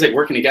big thing is like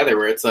working together,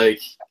 where it's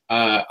like,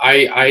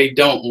 I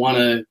don't want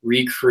to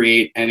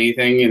recreate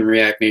anything in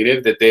React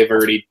Native that they've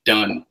already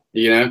done,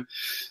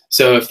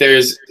 So if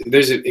there's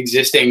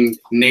existing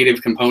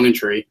native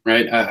componentry,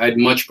 right, I'd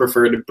much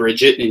prefer to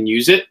bridge it and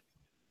use it.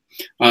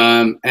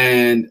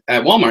 And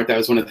at Walmart, that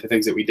was one of the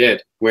things that we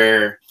did,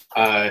 where,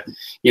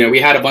 we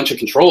had a bunch of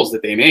controls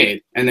that they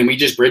made, and then we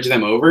just bridged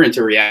them over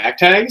into React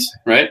tags,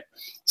 right?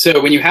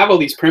 So when you have all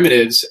these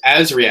primitives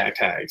as React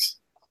tags,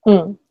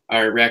 or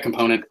React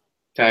component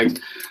tags,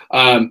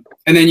 and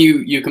then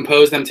you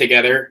compose them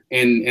together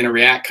in a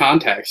React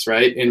context,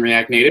 right, in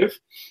React Native,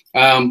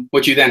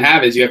 what you then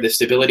have is you have the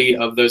stability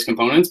of those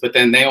components, but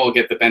then they all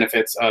get the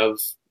benefits of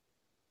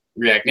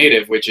React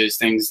Native, which is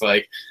things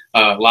like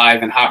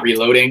live and hot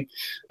reloading,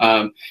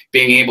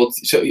 being able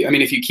to, so, I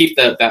mean, if you keep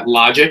that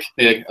logic,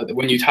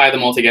 when you tie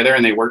them all together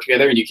and they work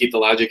together and you keep the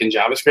logic in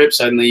JavaScript,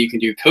 suddenly you can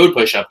do code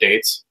push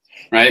updates,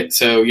 right?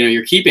 So,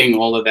 you're keeping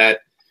all of that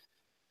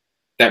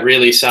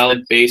really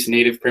solid base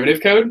native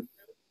primitive code.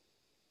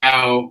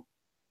 Now,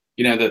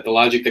 the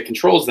logic that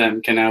controls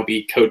them can now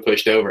be code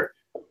pushed over.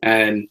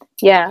 And,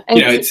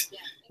 it's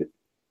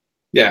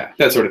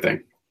that sort of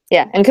thing.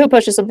 Yeah, and code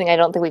push is something I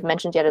don't think we've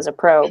mentioned yet as a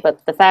pro,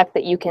 but the fact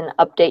that you can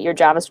update your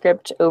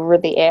JavaScript over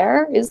the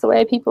air is the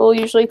way people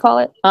usually call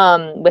it,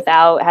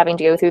 without having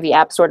to go through the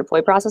App Store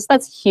deploy process.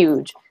 That's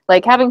huge.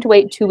 Like having to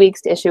wait 2 weeks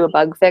to issue a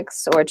bug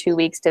fix or 2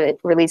 weeks to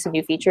release a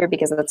new feature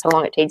because that's how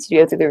long it takes to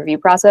go through the review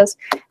process.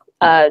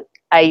 I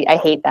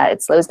hate that.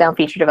 It slows down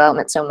feature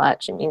development so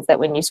much. It means that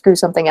when you screw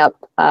something up,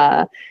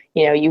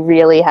 you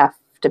really have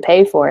to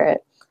pay for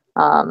it.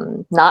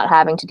 Not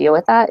having to deal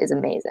with that is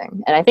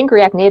amazing. And I think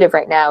React Native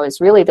right now is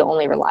really the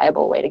only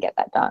reliable way to get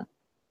that done.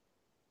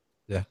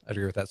 Yeah, I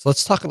agree with that. So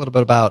let's talk a little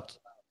bit about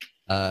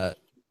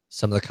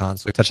some of the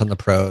cons. We touched on the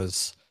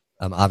pros.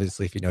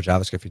 Obviously, if you know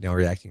JavaScript, if you know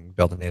React, you can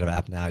build a native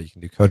app now. You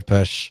can do code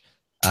push.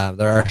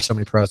 There are so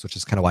many pros, which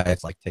is kind of why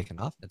it's like taken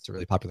off. It's a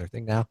really popular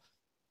thing now.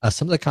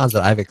 Some of the cons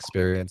that I've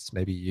experienced,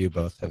 maybe you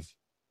both have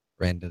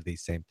ran into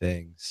these same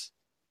things.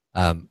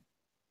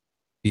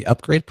 The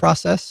upgrade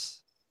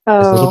process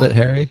is a little bit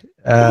hairy.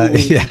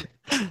 Yeah.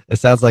 It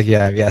sounds like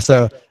yeah.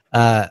 So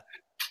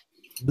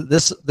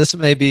this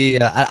may be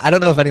I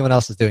don't know if anyone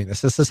else is doing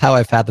this. This is how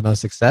I've had the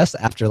most success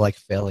after like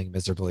failing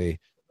miserably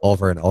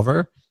over and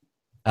over.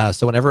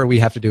 So whenever we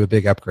have to do a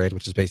big upgrade,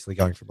 which is basically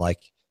going from like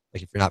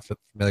if you're not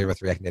familiar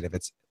with React Native,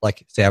 it's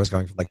like say I was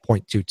going from like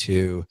 0.22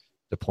 to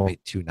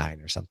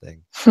 0.29 or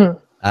something.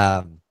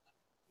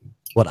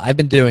 What I've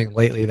been doing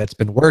lately that's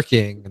been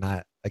working, and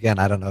I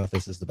don't know if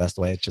this is the best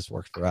way, it just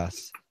worked for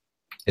us,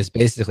 is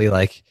basically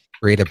like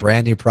create a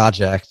brand new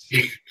project,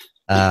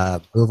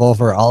 move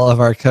over all of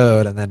our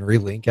code, and then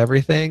relink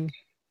everything.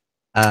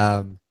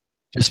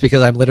 Just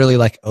because I'm literally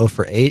like 0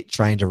 for 8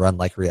 trying to run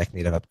like React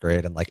Native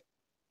upgrade and like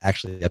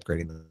actually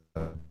upgrading them.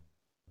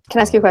 Can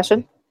I ask you a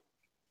question?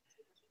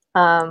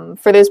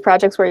 For those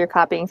projects where you're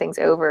copying things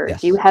over,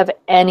 Yes. do you have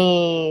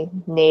any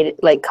native,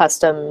 like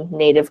custom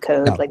native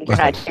code? No, like if you're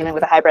not dealing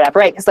with a hybrid app,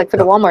 right? Because like for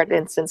the Walmart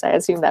instance, I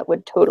assume that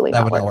would totally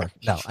That not would work.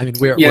 not work. No, I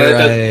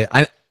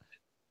mean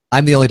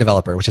I'm the only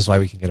developer, which is why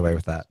we can get away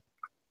with that.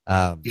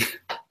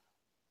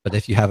 But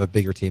if you have a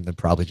bigger team, then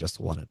probably just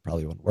one, it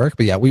probably wouldn't work.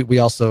 But yeah, we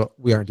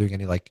aren't doing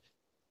any like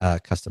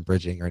custom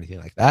bridging or anything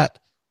like that.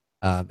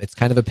 It's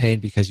kind of a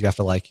pain because you have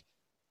to like,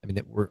 I mean,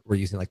 we're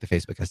using like the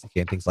Facebook SDK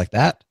and things like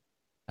that.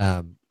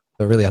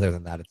 But really, other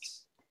than that,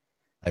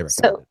 I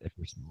recommend it if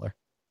you're similar.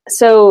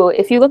 So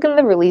if you look in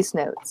the release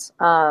notes,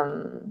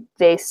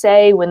 they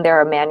say when there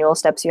are manual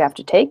steps you have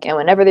to take, and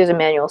whenever there's a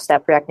manual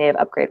step, React Native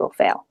upgrade will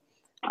fail.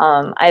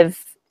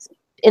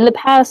 In the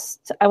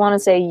past, I want to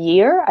say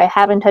year, I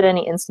haven't had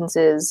any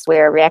instances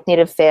where React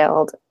Native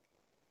failed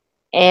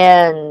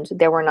and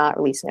there were not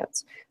release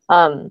notes.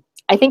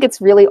 I think it's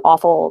really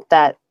awful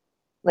that,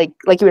 like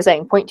you were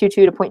saying, 0.22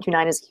 to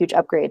 0.29 is a huge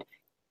upgrade.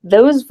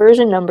 Those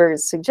version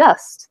numbers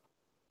suggest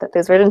that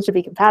those versions should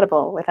be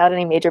compatible without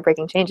any major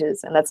breaking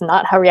changes, and that's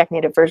not how React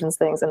Native versions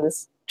things, and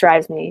this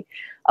drives me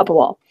up a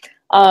wall.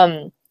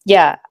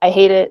 Yeah, I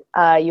hate it.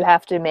 You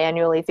have to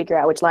manually figure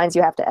out which lines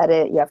you have to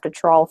edit. You have to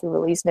trawl through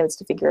release notes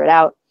to figure it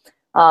out.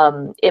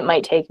 It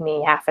might take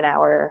me half an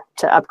hour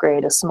to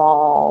upgrade a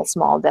small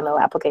demo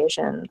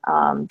application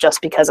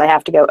just because I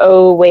have to go,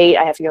 oh, wait,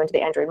 I have to go into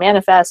the Android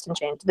manifest and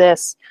change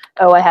this.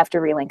 Oh, I have to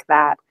relink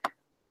that.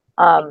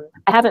 I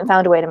haven't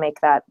found a way to make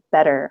that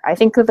better. I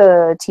think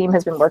the team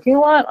has been working a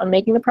lot on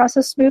making the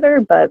process smoother,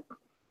 but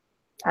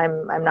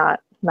I'm not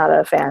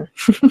a fan.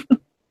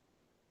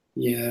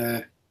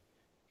 Yeah,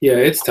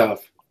 it's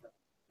tough.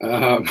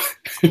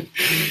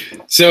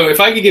 So if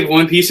I could give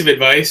one piece of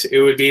advice, it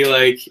would be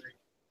like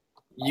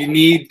you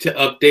need to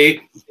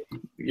update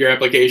your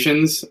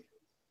applications,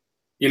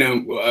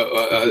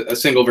 a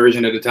single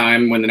version at a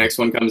time when the next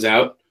one comes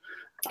out.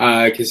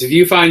 Because if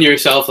you find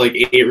yourself like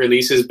 8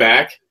 releases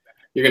back,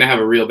 you're gonna have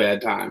a real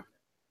bad time.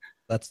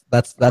 That's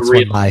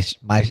what my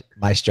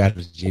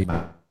strategy.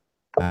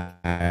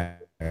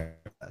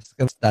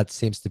 That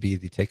seems to be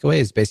the takeaway.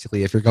 Is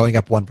basically if you're going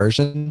up one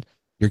version,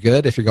 you're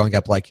good. If you're going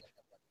up like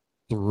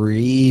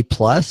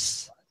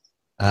 3+,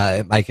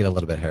 it might get a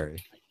little bit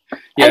hairy.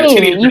 Yeah, I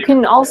mean, you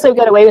can also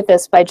get away with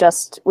this by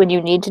just when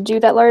you need to do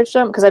that large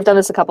jump, because I've done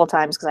this a couple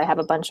times because I have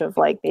a bunch of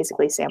like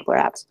basically sampler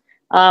apps.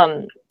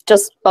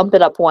 Just bump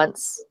it up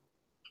once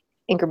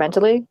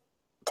incrementally,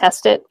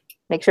 test it,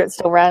 make sure it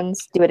still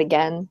runs, do it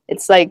again.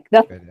 It's like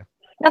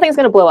nothing's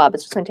going to blow up.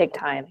 It's just going to take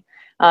time.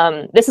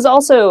 This is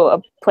also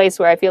a place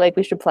where I feel like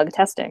we should plug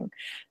testing.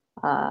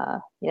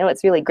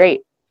 It's really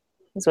great.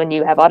 Is when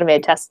you have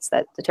automated tests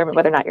that determine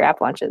whether or not your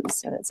app launches,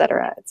 and et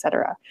cetera,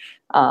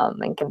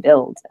 and can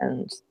build.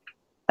 And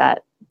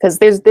that, because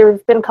there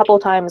have been a couple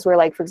of times where,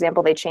 like, for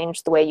example, they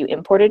changed the way you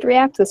imported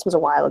React. This was a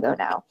while ago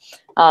now.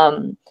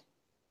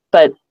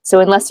 But so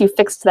unless you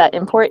fixed that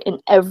import in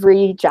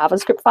every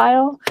JavaScript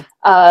file,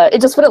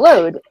 it just wouldn't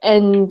load.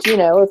 And,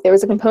 if there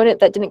was a component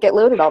that didn't get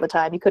loaded all the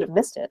time, you could have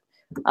missed it.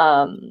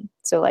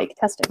 So like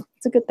testing,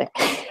 it's a good thing.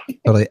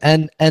 Totally.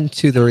 And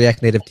to the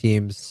React Native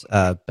team's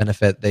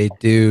benefit, they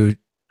do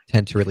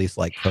tend to release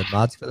like code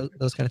mods for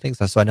those kind of things.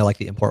 So I know like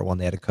the import one,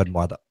 they had a code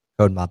mod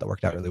that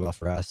worked out really well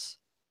for us.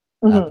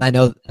 I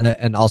know,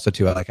 and also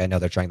too, like I know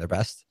they're trying their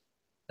best.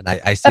 And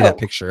I see that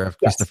picture of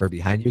Christopher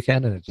behind you,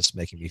 Ken, and it's just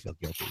making me feel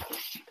guilty.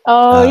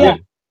 Oh yeah.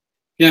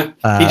 Yeah.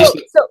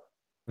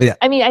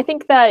 I mean, I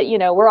think that,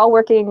 we're all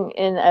working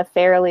in a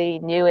fairly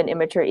new and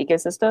immature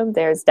ecosystem.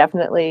 There's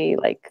definitely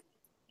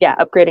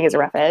upgrading is a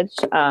rough edge.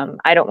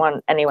 I don't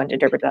want anyone to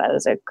interpret that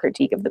as a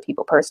critique of the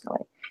people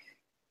personally.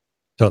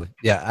 Totally.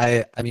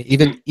 Yeah. I mean,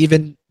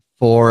 even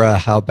for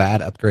how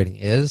bad upgrading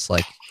is,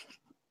 like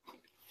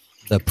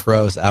the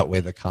pros outweigh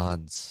the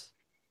cons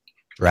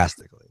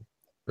drastically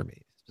for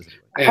me.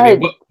 Specifically. I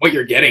mean, what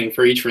you're getting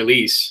for each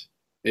release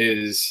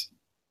is,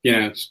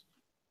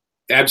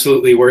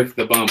 absolutely worth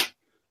the bump.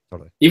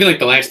 Totally. Even like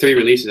the last 3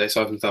 releases, I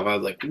saw some stuff. I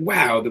was like,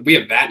 wow, we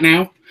have that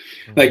now?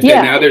 Like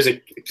now there's a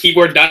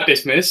keyboard dot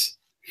dismiss.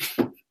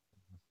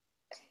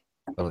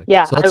 Totally.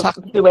 Yeah, so I've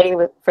been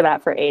waiting for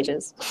that for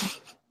ages.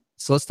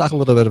 So let's talk a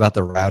little bit about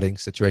the routing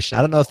situation.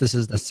 I don't know if this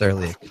is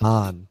necessarily a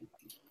con.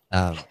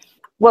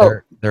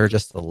 There are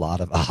just a lot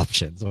of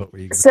options. What were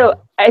you gonna say?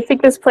 I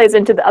think this plays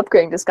into the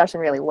upgrading discussion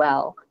really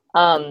well.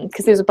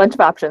 because there's a bunch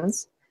of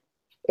options.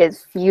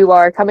 If you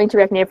are coming to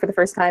React Native for the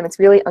first time, it's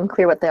really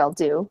unclear what they all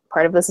do.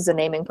 Part of this is a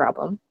naming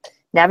problem.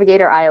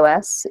 Navigator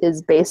iOS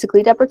is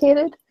basically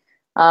deprecated.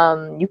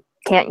 You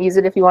can't use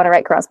it if you want to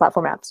write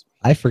cross-platform apps.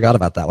 I forgot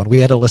about that one. We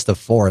had a list of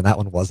 4, and that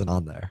one wasn't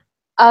on there.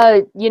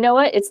 You know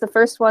what? It's the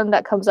first one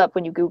that comes up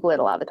when you Google it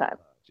a lot of the time.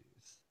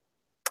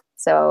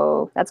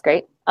 So that's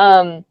great.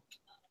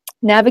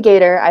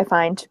 Navigator, I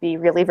find to be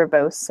really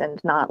verbose and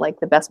not like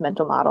the best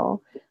mental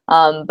model.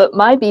 But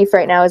my beef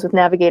right now is with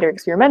Navigator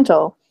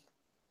Experimental,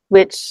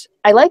 which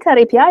I like that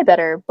API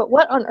better, but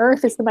what on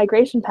earth is the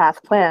migration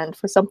path planned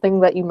for something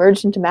that you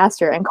merged into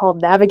master and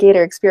called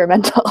Navigator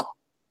Experimental?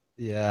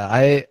 Yeah,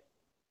 I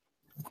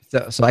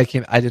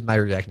did my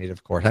React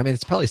Native course. I mean,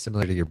 it's probably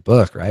similar to your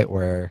book, right?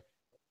 Where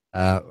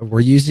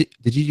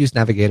did you use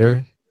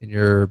Navigator in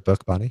your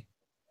book, Bonnie?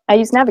 I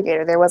used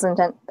Navigator. There wasn't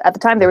at the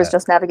time. There was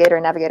just Navigator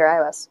and Navigator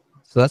iOS.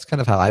 So that's kind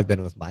of how I've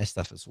been with my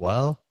stuff as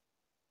well.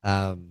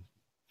 I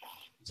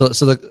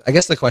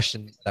guess the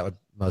question that would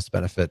most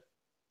benefit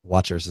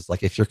watchers is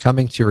like, if you're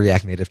coming to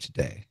React Native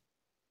today,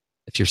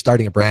 if you're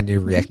starting a brand new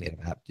React Native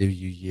app, do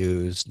you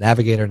use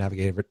Navigator,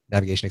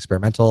 Navigation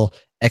Experimental,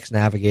 X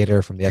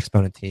Navigator from the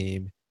Exponent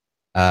team,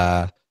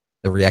 the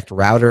React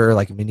Router,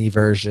 like mini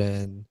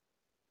version,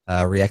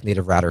 React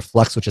Native Router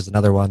Flux, which is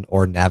another one,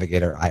 or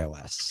Navigator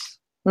iOS,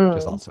 which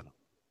is also.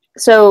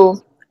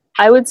 So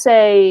I would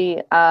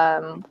say,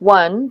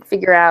 one,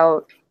 figure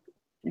out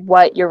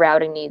what your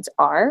routing needs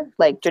are,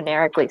 like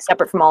generically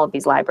separate from all of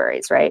these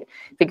libraries, right?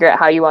 Figure out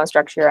how you want to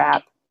structure your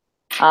app.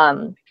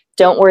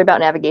 Don't worry about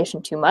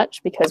navigation too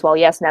much, because while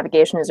yes,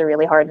 navigation is a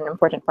really hard and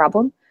important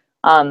problem,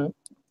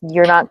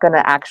 you're not going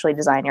to actually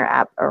design your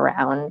app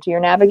around your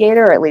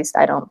navigator, or at least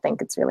I don't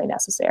think it's really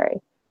necessary.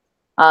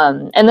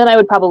 And then I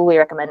would probably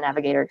recommend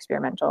Navigator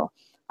Experimental.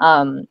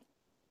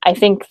 I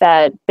think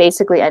that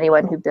basically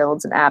anyone who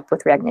builds an app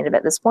with React Native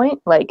at this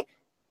point, like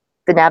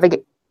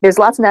there's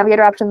lots of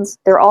Navigator options.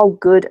 They're all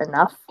good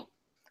enough.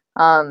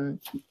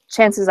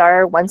 Chances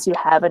are, once you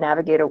have a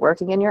Navigator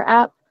working in your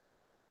app,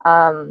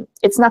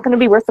 it's not going to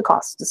be worth the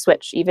cost to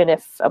switch, even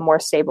if a more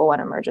stable one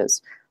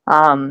emerges.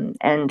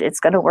 And it's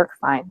going to work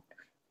fine.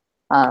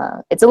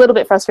 It's a little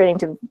bit frustrating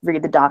to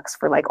read the docs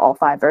for like all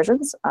 5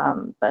 versions,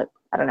 but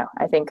I don't know.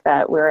 I think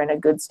that we're in a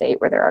good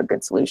state where there are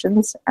good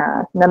solutions.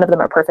 None of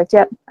them are perfect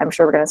yet. I'm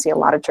sure we're going to see a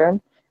lot of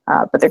churn,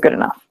 but they're good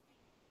enough.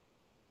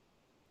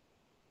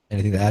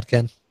 Anything to add,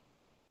 Ken?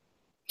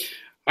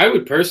 I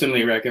would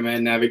personally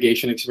recommend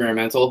Navigation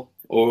Experimental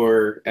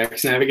or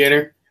X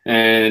Navigator,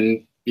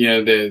 and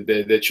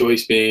the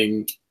choice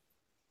being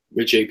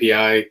which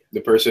API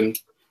the person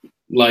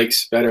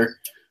likes better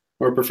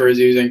or prefers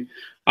using.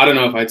 I don't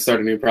know if I'd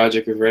start a new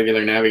project with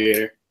regular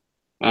Navigator.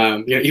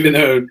 Even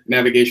though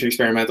Navigation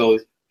Experimental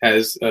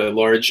has a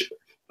large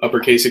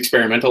uppercase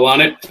experimental on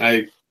it,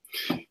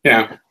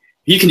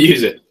 you can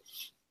use it.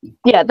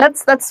 Yeah,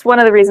 that's one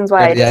of the reasons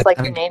why I dislike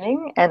the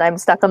naming, and I'm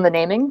stuck on the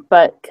naming.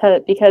 But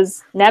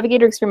because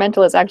Navigator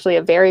Experimental is actually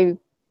a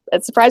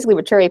surprisingly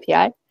mature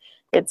API.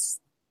 It's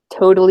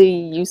totally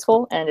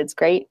useful and it's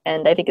great,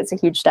 and I think it's a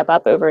huge step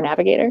up over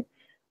Navigator.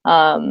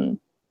 So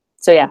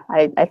yeah,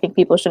 I think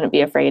people shouldn't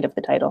be afraid of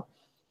the title.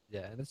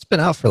 Yeah, and it's been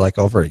out for like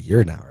over a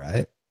year now,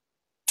 right?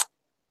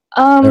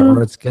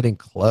 Or it's getting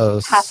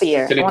close. Half a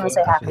year. I want to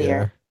say half a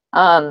year.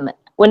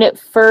 When it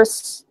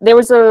first, there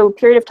was a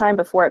period of time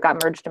before it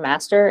got merged to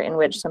master in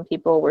which some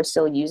people were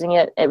still using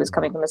it. It was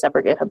coming from a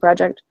separate GitHub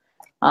project.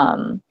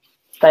 But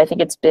I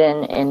think it's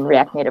been in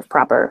React Native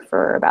proper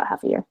for about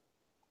half a year.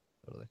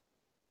 Totally.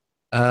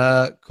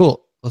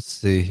 Cool. Let's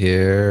see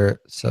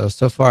here. So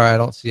far I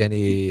don't see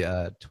any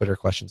Twitter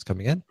questions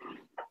coming in.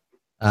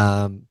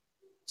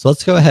 So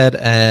let's go ahead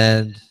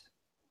and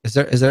is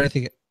there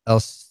anything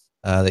else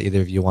that either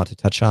of you want to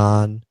touch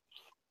on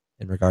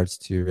in regards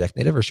to React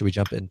Native, or should we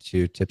jump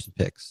into tips and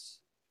picks?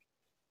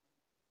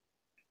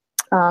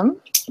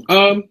 One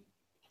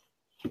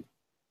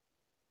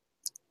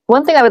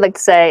thing I would like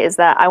to say is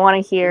that I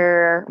want to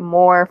hear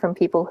more from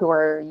people who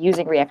are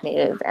using React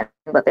Native and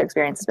what their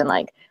experience has been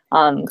like.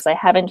 Because I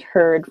haven't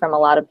heard from a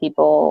lot of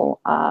people,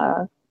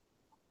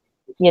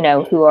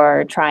 who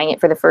are trying it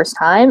for the first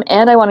time.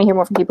 And I want to hear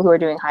more from people who are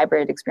doing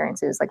hybrid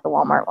experiences like the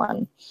Walmart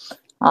one.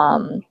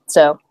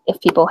 So if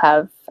people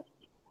have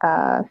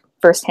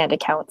firsthand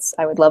accounts,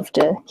 I would love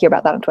to hear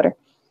about that on Twitter.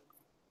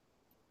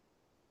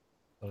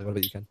 What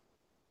about you, Ken?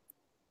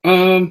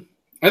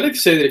 I'd like to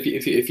say that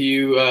if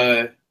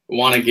you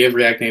want to give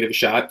React Native a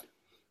shot,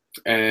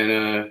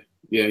 and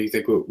you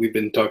think what we've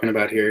been talking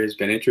about here has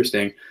been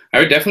interesting, I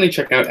would definitely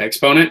check out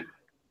Exponent.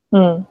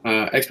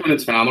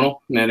 Exponent's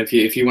phenomenal, and if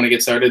you want to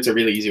get started, it's a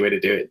really easy way to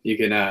do it. You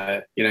can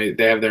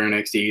they have their own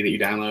XD that you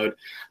download.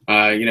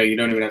 You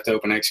don't even have to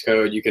open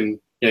Xcode. You can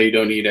you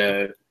don't need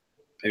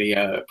any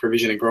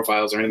provisioning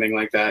profiles or anything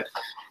like that.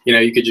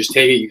 You could just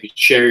take it. You could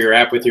share your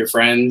app with your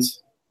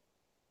friends.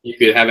 You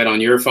could have it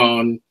on your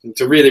phone. It's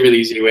a really, really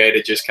easy way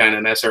to just kind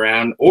of mess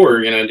around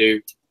or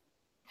do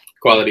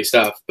quality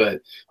stuff.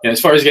 But as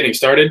far as getting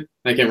started,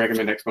 I can't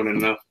recommend Exponent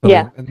enough.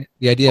 Yeah. And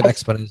the idea of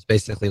Exponent is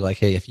basically like,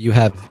 hey, if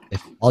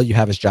all you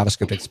have is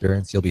JavaScript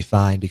experience, you'll be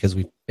fine because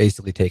we've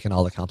basically taken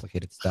all the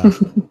complicated stuff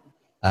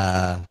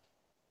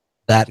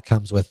that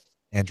comes with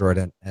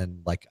Android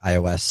and like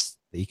iOS,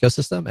 the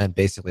ecosystem, and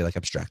basically like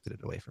abstracted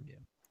it away from you.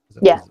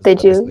 They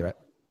do. Right?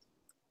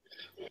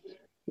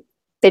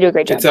 They do a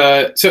great job.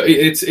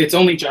 It's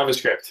only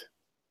JavaScript,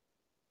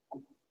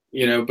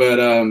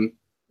 but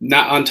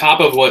not on top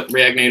of what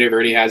React Native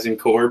already has in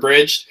core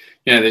bridged.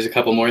 There's a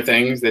couple more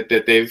things that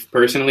they've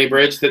personally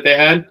bridged that they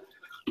had.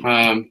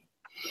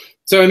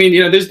 So I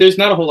mean, there's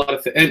not a whole lot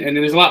of and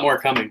there's a lot more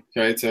coming,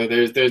 right? So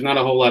there's not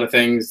a whole lot of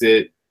things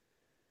that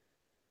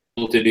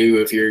to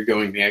do if you're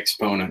going the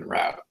Exponent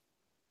route.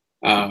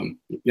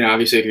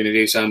 Obviously, if you're going to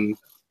do some,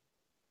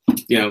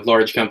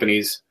 large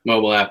companies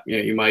mobile app,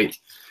 you might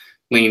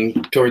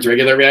lean towards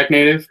regular React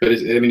Native. But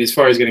as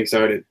far as getting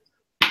started,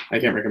 I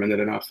can't recommend it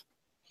enough.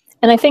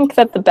 And I think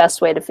that the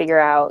best way to figure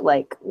out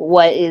like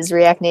what is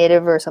React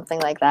Native or something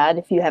like that,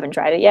 if you haven't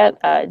tried it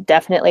yet,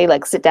 definitely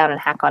like sit down and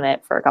hack on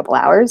it for a couple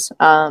hours.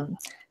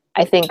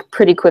 I think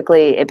pretty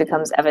quickly it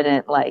becomes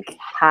evident like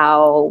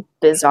how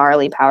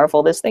bizarrely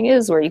powerful this thing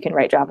is, where you can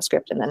write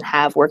JavaScript and then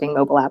have working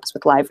mobile apps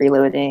with live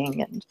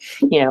reloading and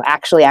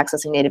actually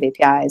accessing native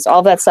APIs.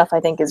 All that stuff I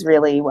think is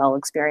really well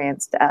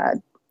experienced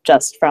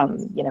just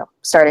from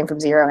starting from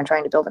zero and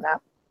trying to build an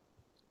app.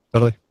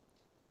 Totally.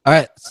 All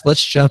right, so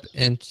let's jump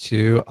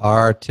into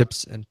our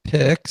tips and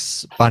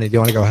picks. Bonnie, do you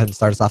want to go ahead and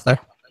start us off there?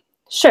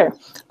 Sure.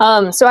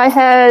 So I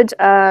had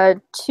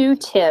 2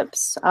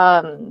 tips.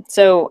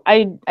 So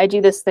I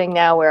do this thing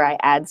now where I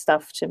add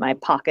stuff to my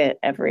Pocket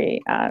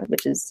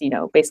which is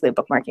basically a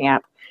bookmarking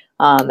app,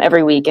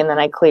 every week, and then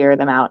I clear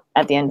them out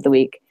at the end of the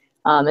week.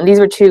 And these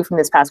were 2 from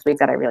this past week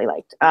that I really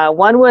liked.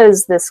 One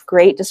was this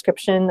great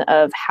description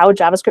of how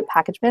JavaScript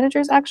package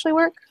managers actually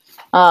work,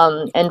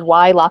 and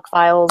why lock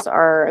files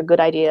are a good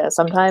idea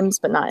sometimes,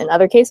 but not in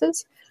other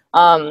cases.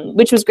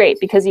 Which was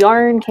great because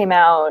Yarn came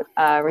out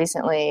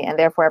recently, and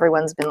therefore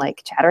everyone's been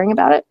like chattering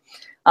about it.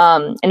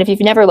 And if you've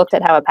never looked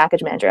at how a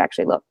package manager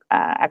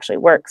actually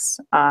works,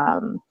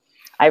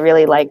 I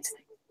really liked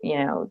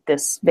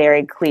this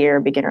very clear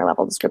beginner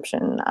level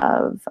description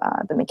of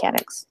the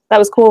mechanics. That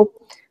was cool.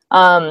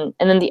 And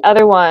then the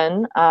other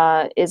one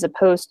is a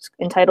post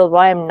entitled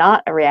 "Why I'm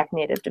Not a React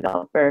Native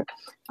Developer,"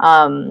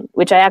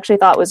 which I actually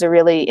thought was a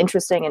really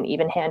interesting and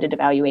even-handed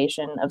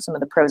evaluation of some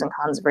of the pros and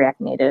cons of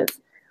React Native.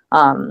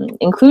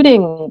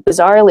 Including,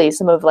 bizarrely,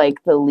 some of like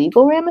the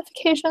legal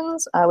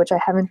ramifications, which I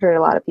haven't heard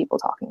a lot of people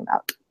talking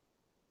about.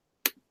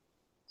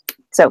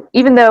 So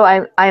even though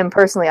I am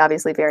personally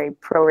obviously very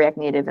pro React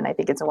Native and I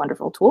think it's a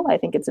wonderful tool, I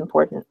think it's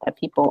important that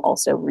people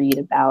also read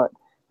about,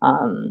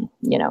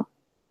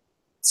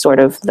 sort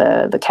of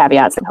the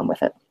caveats that come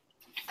with it.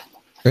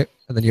 Great.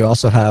 And then you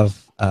also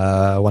have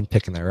 1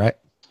 pick in there, right?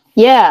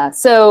 Yeah,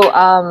 so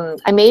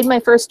I made my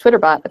first Twitter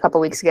bot a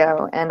couple weeks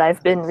ago, and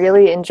I've been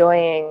really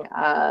enjoying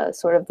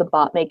sort of the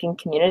bot making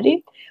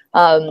community,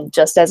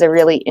 just as a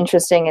really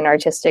interesting and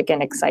artistic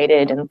and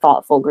excited and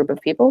thoughtful group of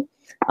people.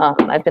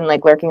 I've been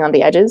like lurking on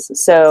the edges.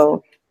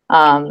 So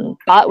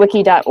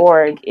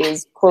botwiki.org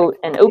is, quote,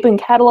 an open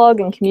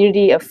catalog and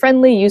community of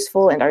friendly,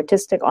 useful, and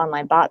artistic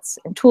online bots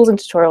and tools and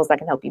tutorials that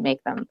can help you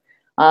make them.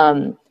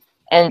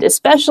 And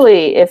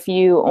especially if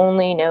you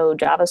only know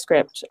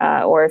JavaScript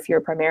or if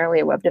you're primarily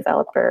a web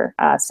developer,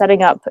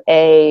 setting up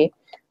a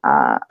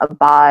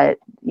bot,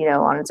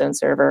 on its own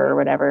server or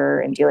whatever,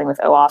 and dealing with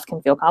OAuth can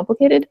feel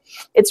complicated.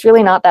 It's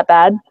really not that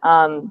bad.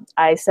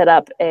 I set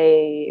up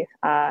an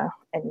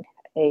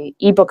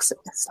ebook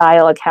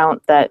style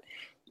account that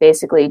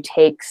basically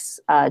takes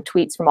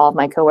tweets from all of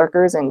my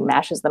coworkers and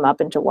mashes them up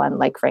into one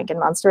like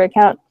Frankenmonster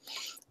account.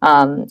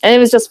 And it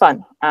was just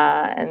fun.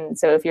 And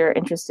so if you're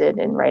interested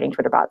in writing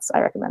Twitter bots,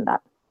 I recommend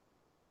that.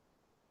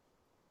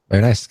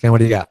 Very nice. Ken, what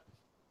do you got?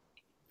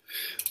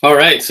 All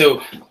right.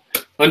 So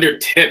under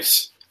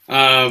tips,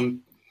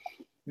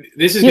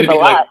 this is going to be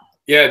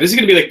this is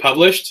going to be like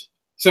published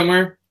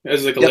somewhere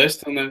as like a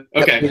list on the,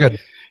 okay.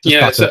 Yep,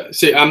 yeah. So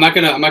I'm not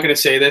gonna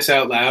say this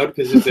out loud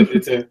because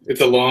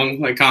it's a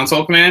long like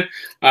console command.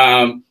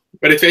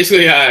 But it's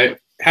basically how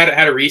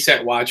to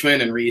reset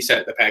Watchman and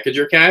reset the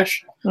packager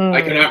cache.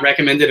 I cannot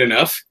recommend it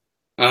enough.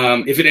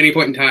 If at any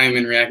point in time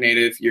in React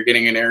Native you're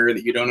getting an error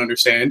that you don't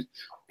understand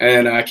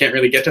and can't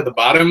really get to the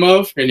bottom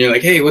of, and you're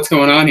like, hey, what's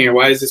going on here?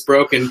 Why is this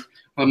broken?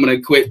 I'm going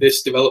to quit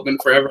this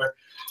development forever.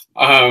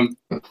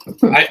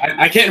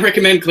 I can't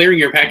recommend clearing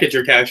your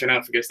packager cache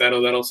enough because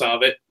that'll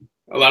solve it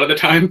a lot of the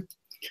time.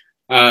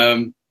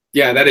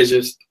 That is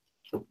just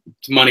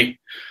money.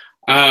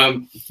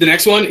 The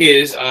next one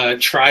is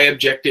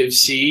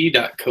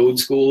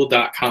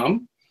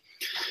tryobjectivec.codeschool.com,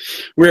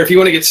 where if you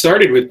want to get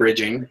started with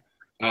bridging,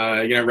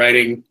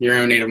 writing your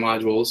own native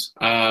modules,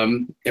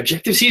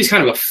 Objective-C is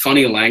kind of a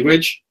funny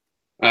language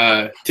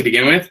to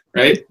begin with,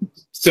 right?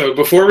 So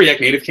before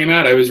React Native came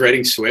out, I was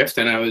writing Swift,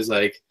 and I was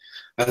like,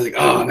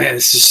 oh man,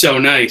 this is so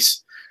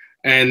nice.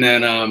 And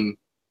then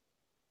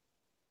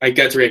I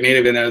got to React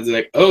Native, and I was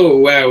like, oh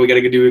wow, we got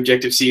to go do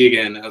Objective-C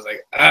again. I was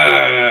like,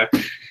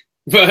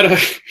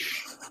 But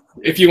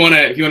if you want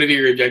to do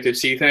your Objective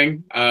C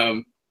thing,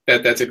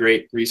 that's a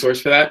great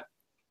resource for that.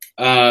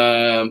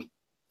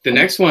 The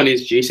next one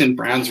is Jason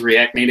Brown's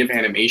React Native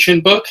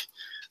Animation book.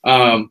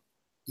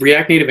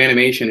 React Native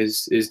Animation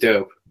is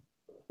dope.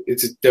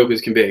 It's as dope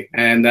as can be,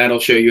 and that'll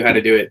show you how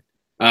to do it.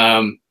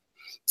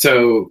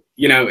 So,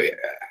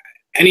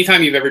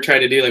 anytime you've ever tried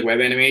to do like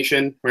web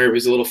animation where it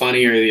was a little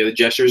funny or the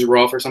gestures were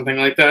off or something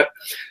like that,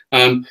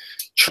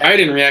 try it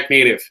in React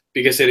Native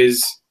because it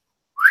is,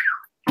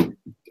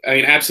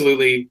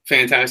 absolutely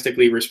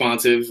fantastically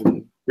responsive,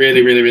 and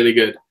really, really, really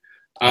good.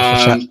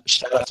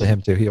 Shout out to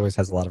him too. He always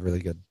has a lot of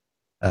really good.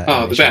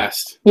 The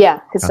best. Yeah,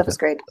 his stuff is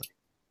great.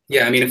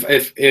 Yeah,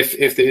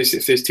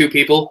 if there's two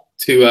people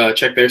to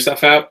check their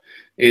stuff out,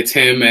 it's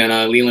him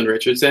and Leland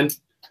Richardson.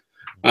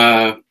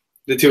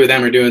 The two of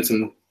them are doing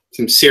some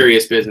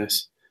serious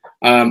business.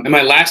 And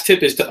my last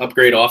tip is to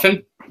upgrade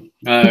often.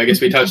 I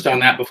guess we touched on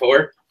that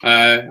before.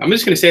 I'm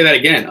just going to say that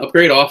again.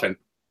 Upgrade often.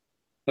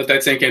 Let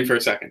that sink in for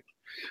a second.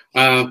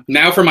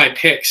 Now for my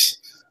picks.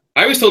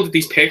 I was told that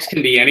these picks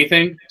can be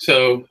anything.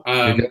 So,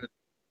 I'm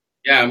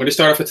going to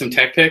start off with some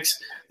tech picks.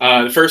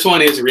 The first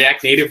one is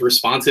React Native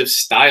Responsive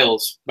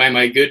Styles by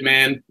my good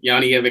man,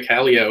 Yanni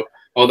Evicalio,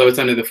 although it's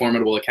under the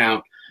Formidable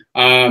account.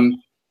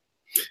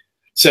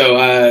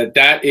 So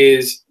that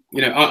is,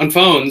 on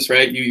phones,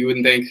 right? You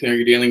wouldn't think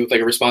you're dealing with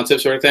like a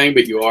responsive sort of thing,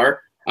 but you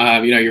are.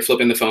 You're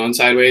flipping the phone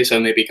sideways,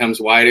 suddenly it becomes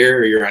wider,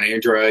 or you're on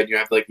Android, you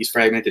have like these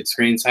fragmented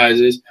screen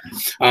sizes.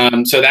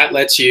 So that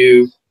lets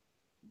you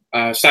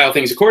style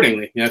things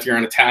accordingly. If you're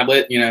on a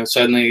tablet,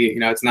 suddenly,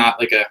 it's not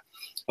like a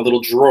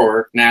little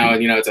drawer. Now,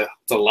 it's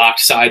a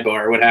locked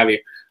sidebar or what have you.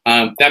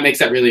 That makes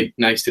that really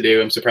nice to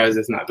do. I'm surprised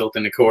it's not built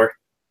into Core.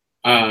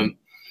 The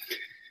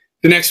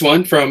next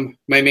one from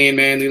my main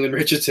man, Leland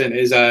Richardson,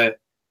 is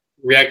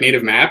React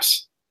Native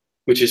Maps,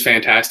 which is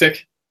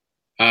fantastic.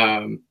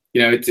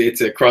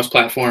 It's a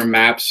cross-platform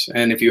maps,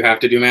 and if you have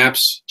to do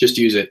maps, just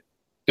use it.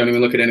 Don't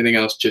even look at anything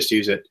else, just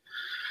use it.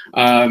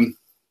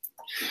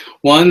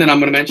 One that I'm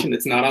going to mention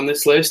that's not on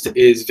this list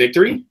is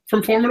Victory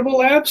from Formidable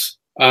Labs.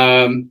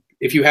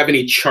 If you have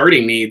any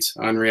charting needs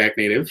on React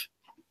Native,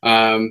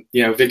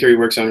 Victory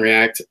works on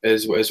React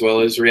as well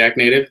as React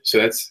Native, so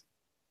that's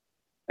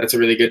a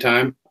really good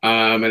time,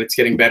 and it's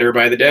getting better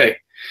by the day.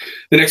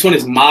 The next one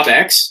is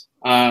MobX,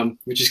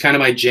 which is kind of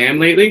my jam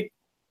lately.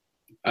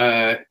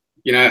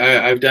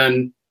 I've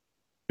done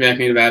React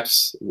Native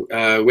apps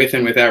with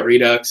and without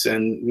Redux,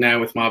 and now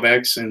with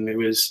MobX, and it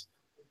was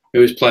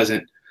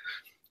pleasant.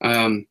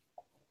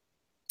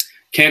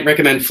 Can't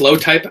recommend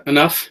FlowType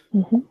enough.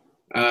 Mm-hmm.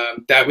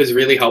 That was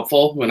really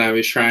helpful when I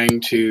was trying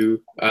to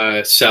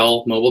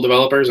sell mobile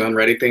developers on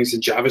Reddit things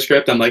in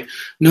JavaScript. I'm like,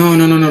 no.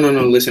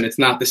 Listen, it's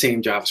not the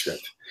same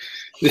JavaScript.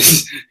 This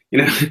is,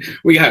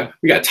 we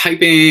got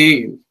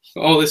typing,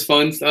 all this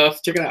fun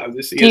stuff. Check it out.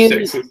 This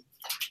ES6.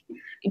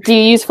 Do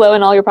you use Flow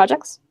in all your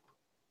projects?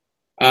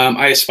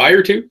 I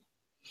aspire to.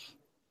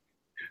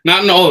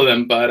 Not in all of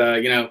them,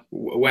 but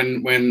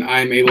when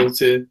I'm able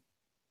to,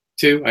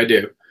 I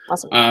do.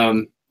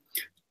 Awesome.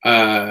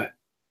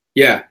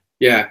 Yeah.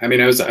 I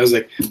mean, I was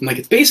like,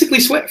 it's basically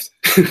Swift.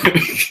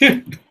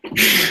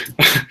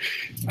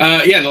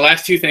 The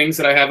last two things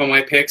that I have on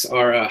my picks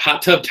are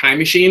Hot Tub Time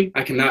Machine.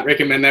 I cannot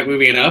recommend that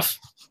movie enough.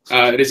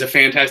 It is a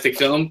fantastic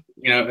film.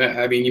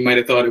 You might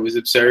have thought it was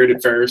absurd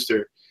at first,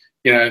 or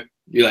you're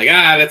like,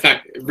 that's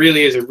not. It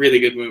really is a really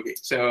good movie.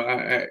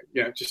 So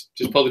just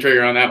pull the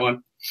trigger on that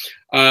one.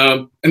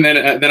 And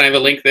then I have a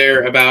link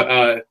there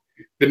about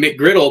the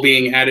McGriddle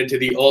being added to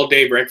the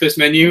all-day breakfast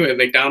menu at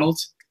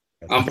McDonald's.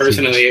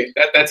 Personally,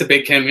 that's a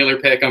big Ken Wheeler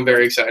pick. I'm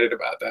very excited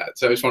about that.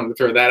 So I just wanted to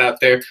throw that out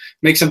there.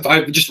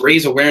 Just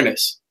raise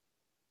awareness.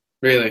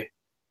 Really.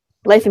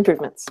 Life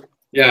improvements.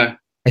 Yeah.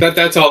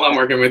 That's all I'm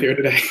working with here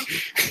today.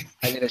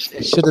 I mean, it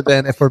should have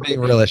been, if we're being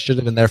real, it should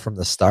have been there from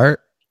the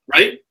start.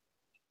 Right?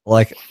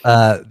 Like,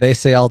 they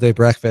say all day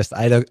breakfast.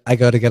 I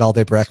go to get all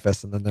day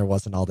breakfast, and then there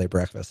wasn't all day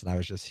breakfast, and I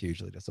was just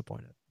hugely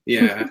disappointed.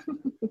 Yeah.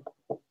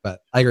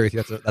 But I agree with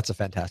you. That's a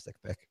fantastic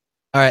pick.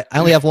 All right. I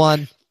only have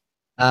one.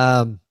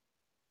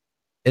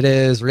 It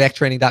is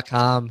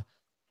reacttraining.com,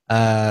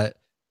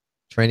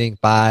 training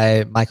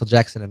by Michael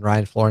Jackson and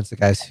Ryan Florence, the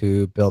guys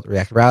who built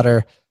React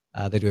Router.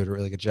 They do a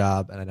really good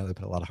job, and I know they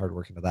put a lot of hard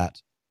work into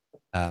that.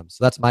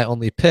 So that's my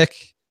only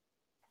pick.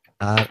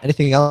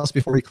 Anything else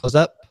before we close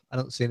up? I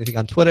don't see anything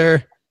on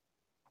Twitter.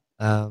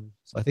 So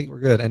I think we're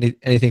good.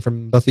 Anything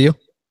from both of you?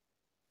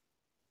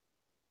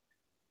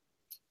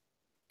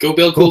 Go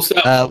build cool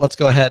stuff. Let's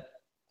go ahead.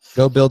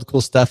 Go build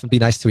cool stuff and be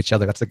nice to each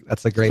other. That's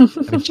a great.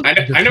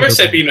 I never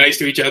said be nice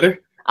to each other.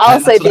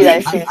 I'll say be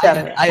nice to each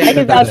other. I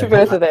can vouch for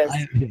both of those.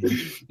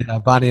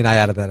 Bonnie and I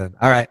added that in.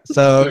 All right.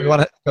 So we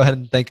want to go ahead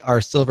and thank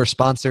our silver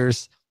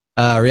sponsors,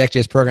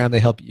 React.js program. They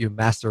help you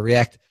master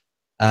React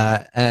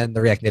and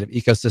the React Native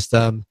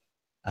ecosystem.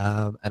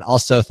 And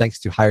also thanks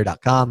to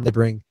hire.com. They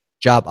bring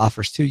job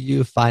offers to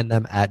you. Find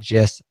them at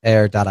jsair.io/hired.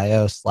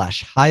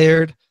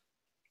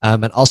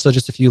 And also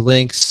just a few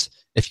links.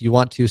 If you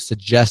want to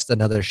suggest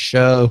another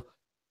show,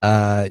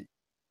 don't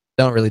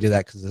really do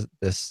that because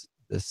this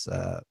this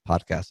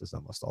podcast is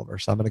almost over.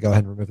 So I'm going to go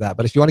ahead and remove that.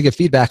 But if you want to give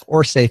feedback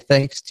or say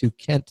thanks to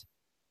Kent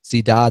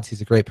C. Dodds,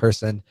 he's a great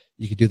person,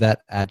 you can do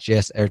that at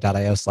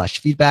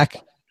jsair.io/feedback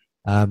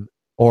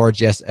or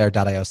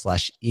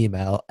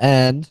jsair.io/email.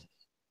 And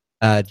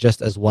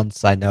just as one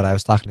side note, I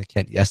was talking to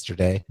Kent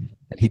yesterday,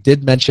 and he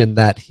did mention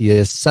that he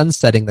is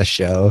sunsetting the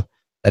show,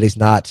 that he's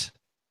not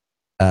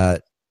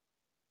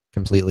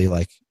completely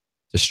like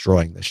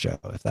destroying the show,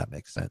 if that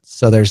makes sense.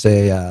 So there's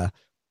a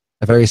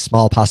very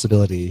small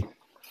possibility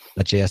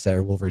that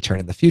jsAir will return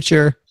in the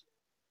future.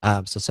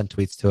 So send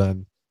tweets to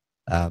him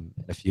in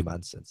a few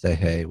months and say,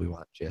 hey, we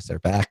want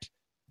jsAir back.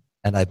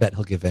 And I bet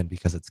he'll give in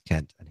because it's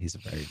Kent, and he's a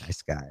very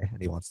nice guy,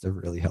 and he wants to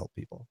really help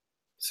people.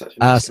 Such a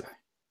nice guy.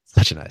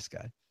 Such a nice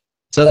guy.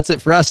 So that's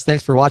it for us.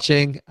 Thank you for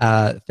watching.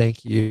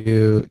 Thank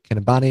you, Ken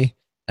and Bonnie,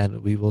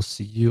 and we will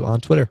see you on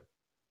Twitter.